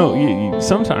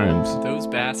 Sometimes... Those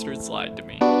bastards lied to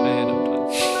me. And I'm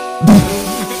done.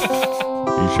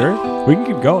 You sure? We can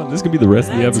keep going. This could be the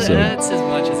rest of the episode. That's as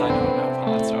much as I know about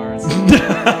Pawn Stars.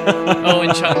 Oh,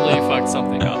 and Chun-Li fucked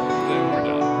something up. Then we're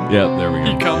done. Yeah, there we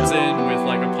He go. comes in with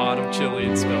like a pot of chili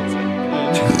and smells it.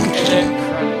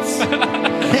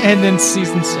 And then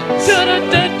season 6.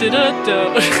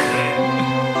 Da-da-da-da-da-da.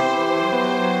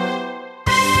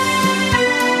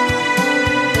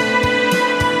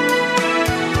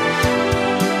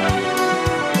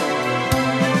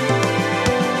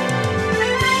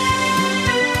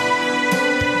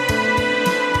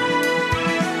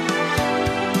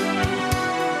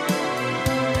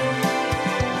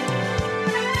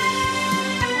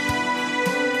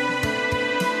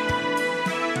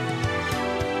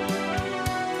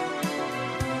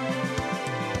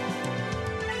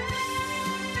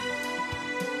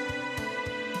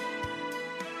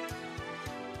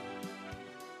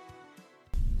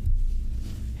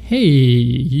 Hey,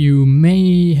 you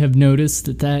may have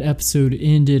noticed that episode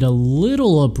ended a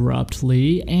little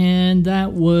abruptly, and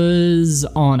that was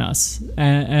on us.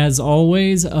 As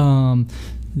always,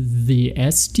 the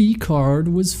SD card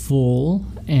was full,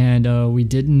 and we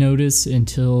didn't notice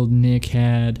until Nick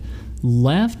had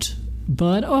left.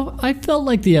 But I felt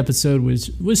like the episode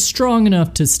was strong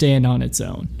enough to stand on its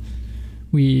own.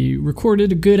 We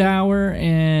recorded a good hour,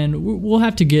 and we'll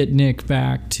have to get Nick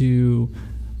back to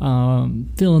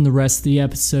fill in the rest of the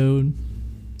episode,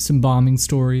 some bombing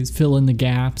stories, fill in the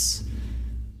gaps.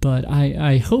 But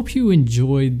I hope you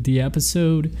enjoyed the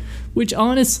episode, which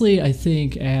honestly I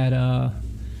think at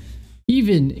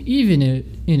even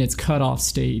in its cutoff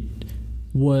state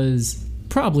was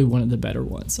probably one of the better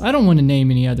ones. I don't want to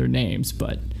name any other names,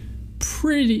 but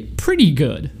pretty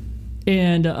good.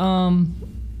 And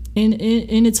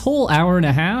in its whole hour and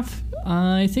a half,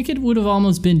 I think it would have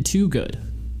almost been too good.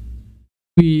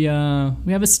 We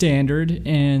have a standard,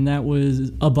 and that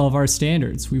was above our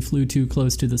standards. We flew too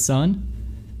close to the sun,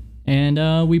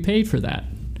 and we paid for that.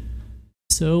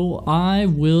 So I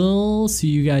will see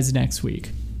you guys next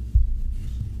week.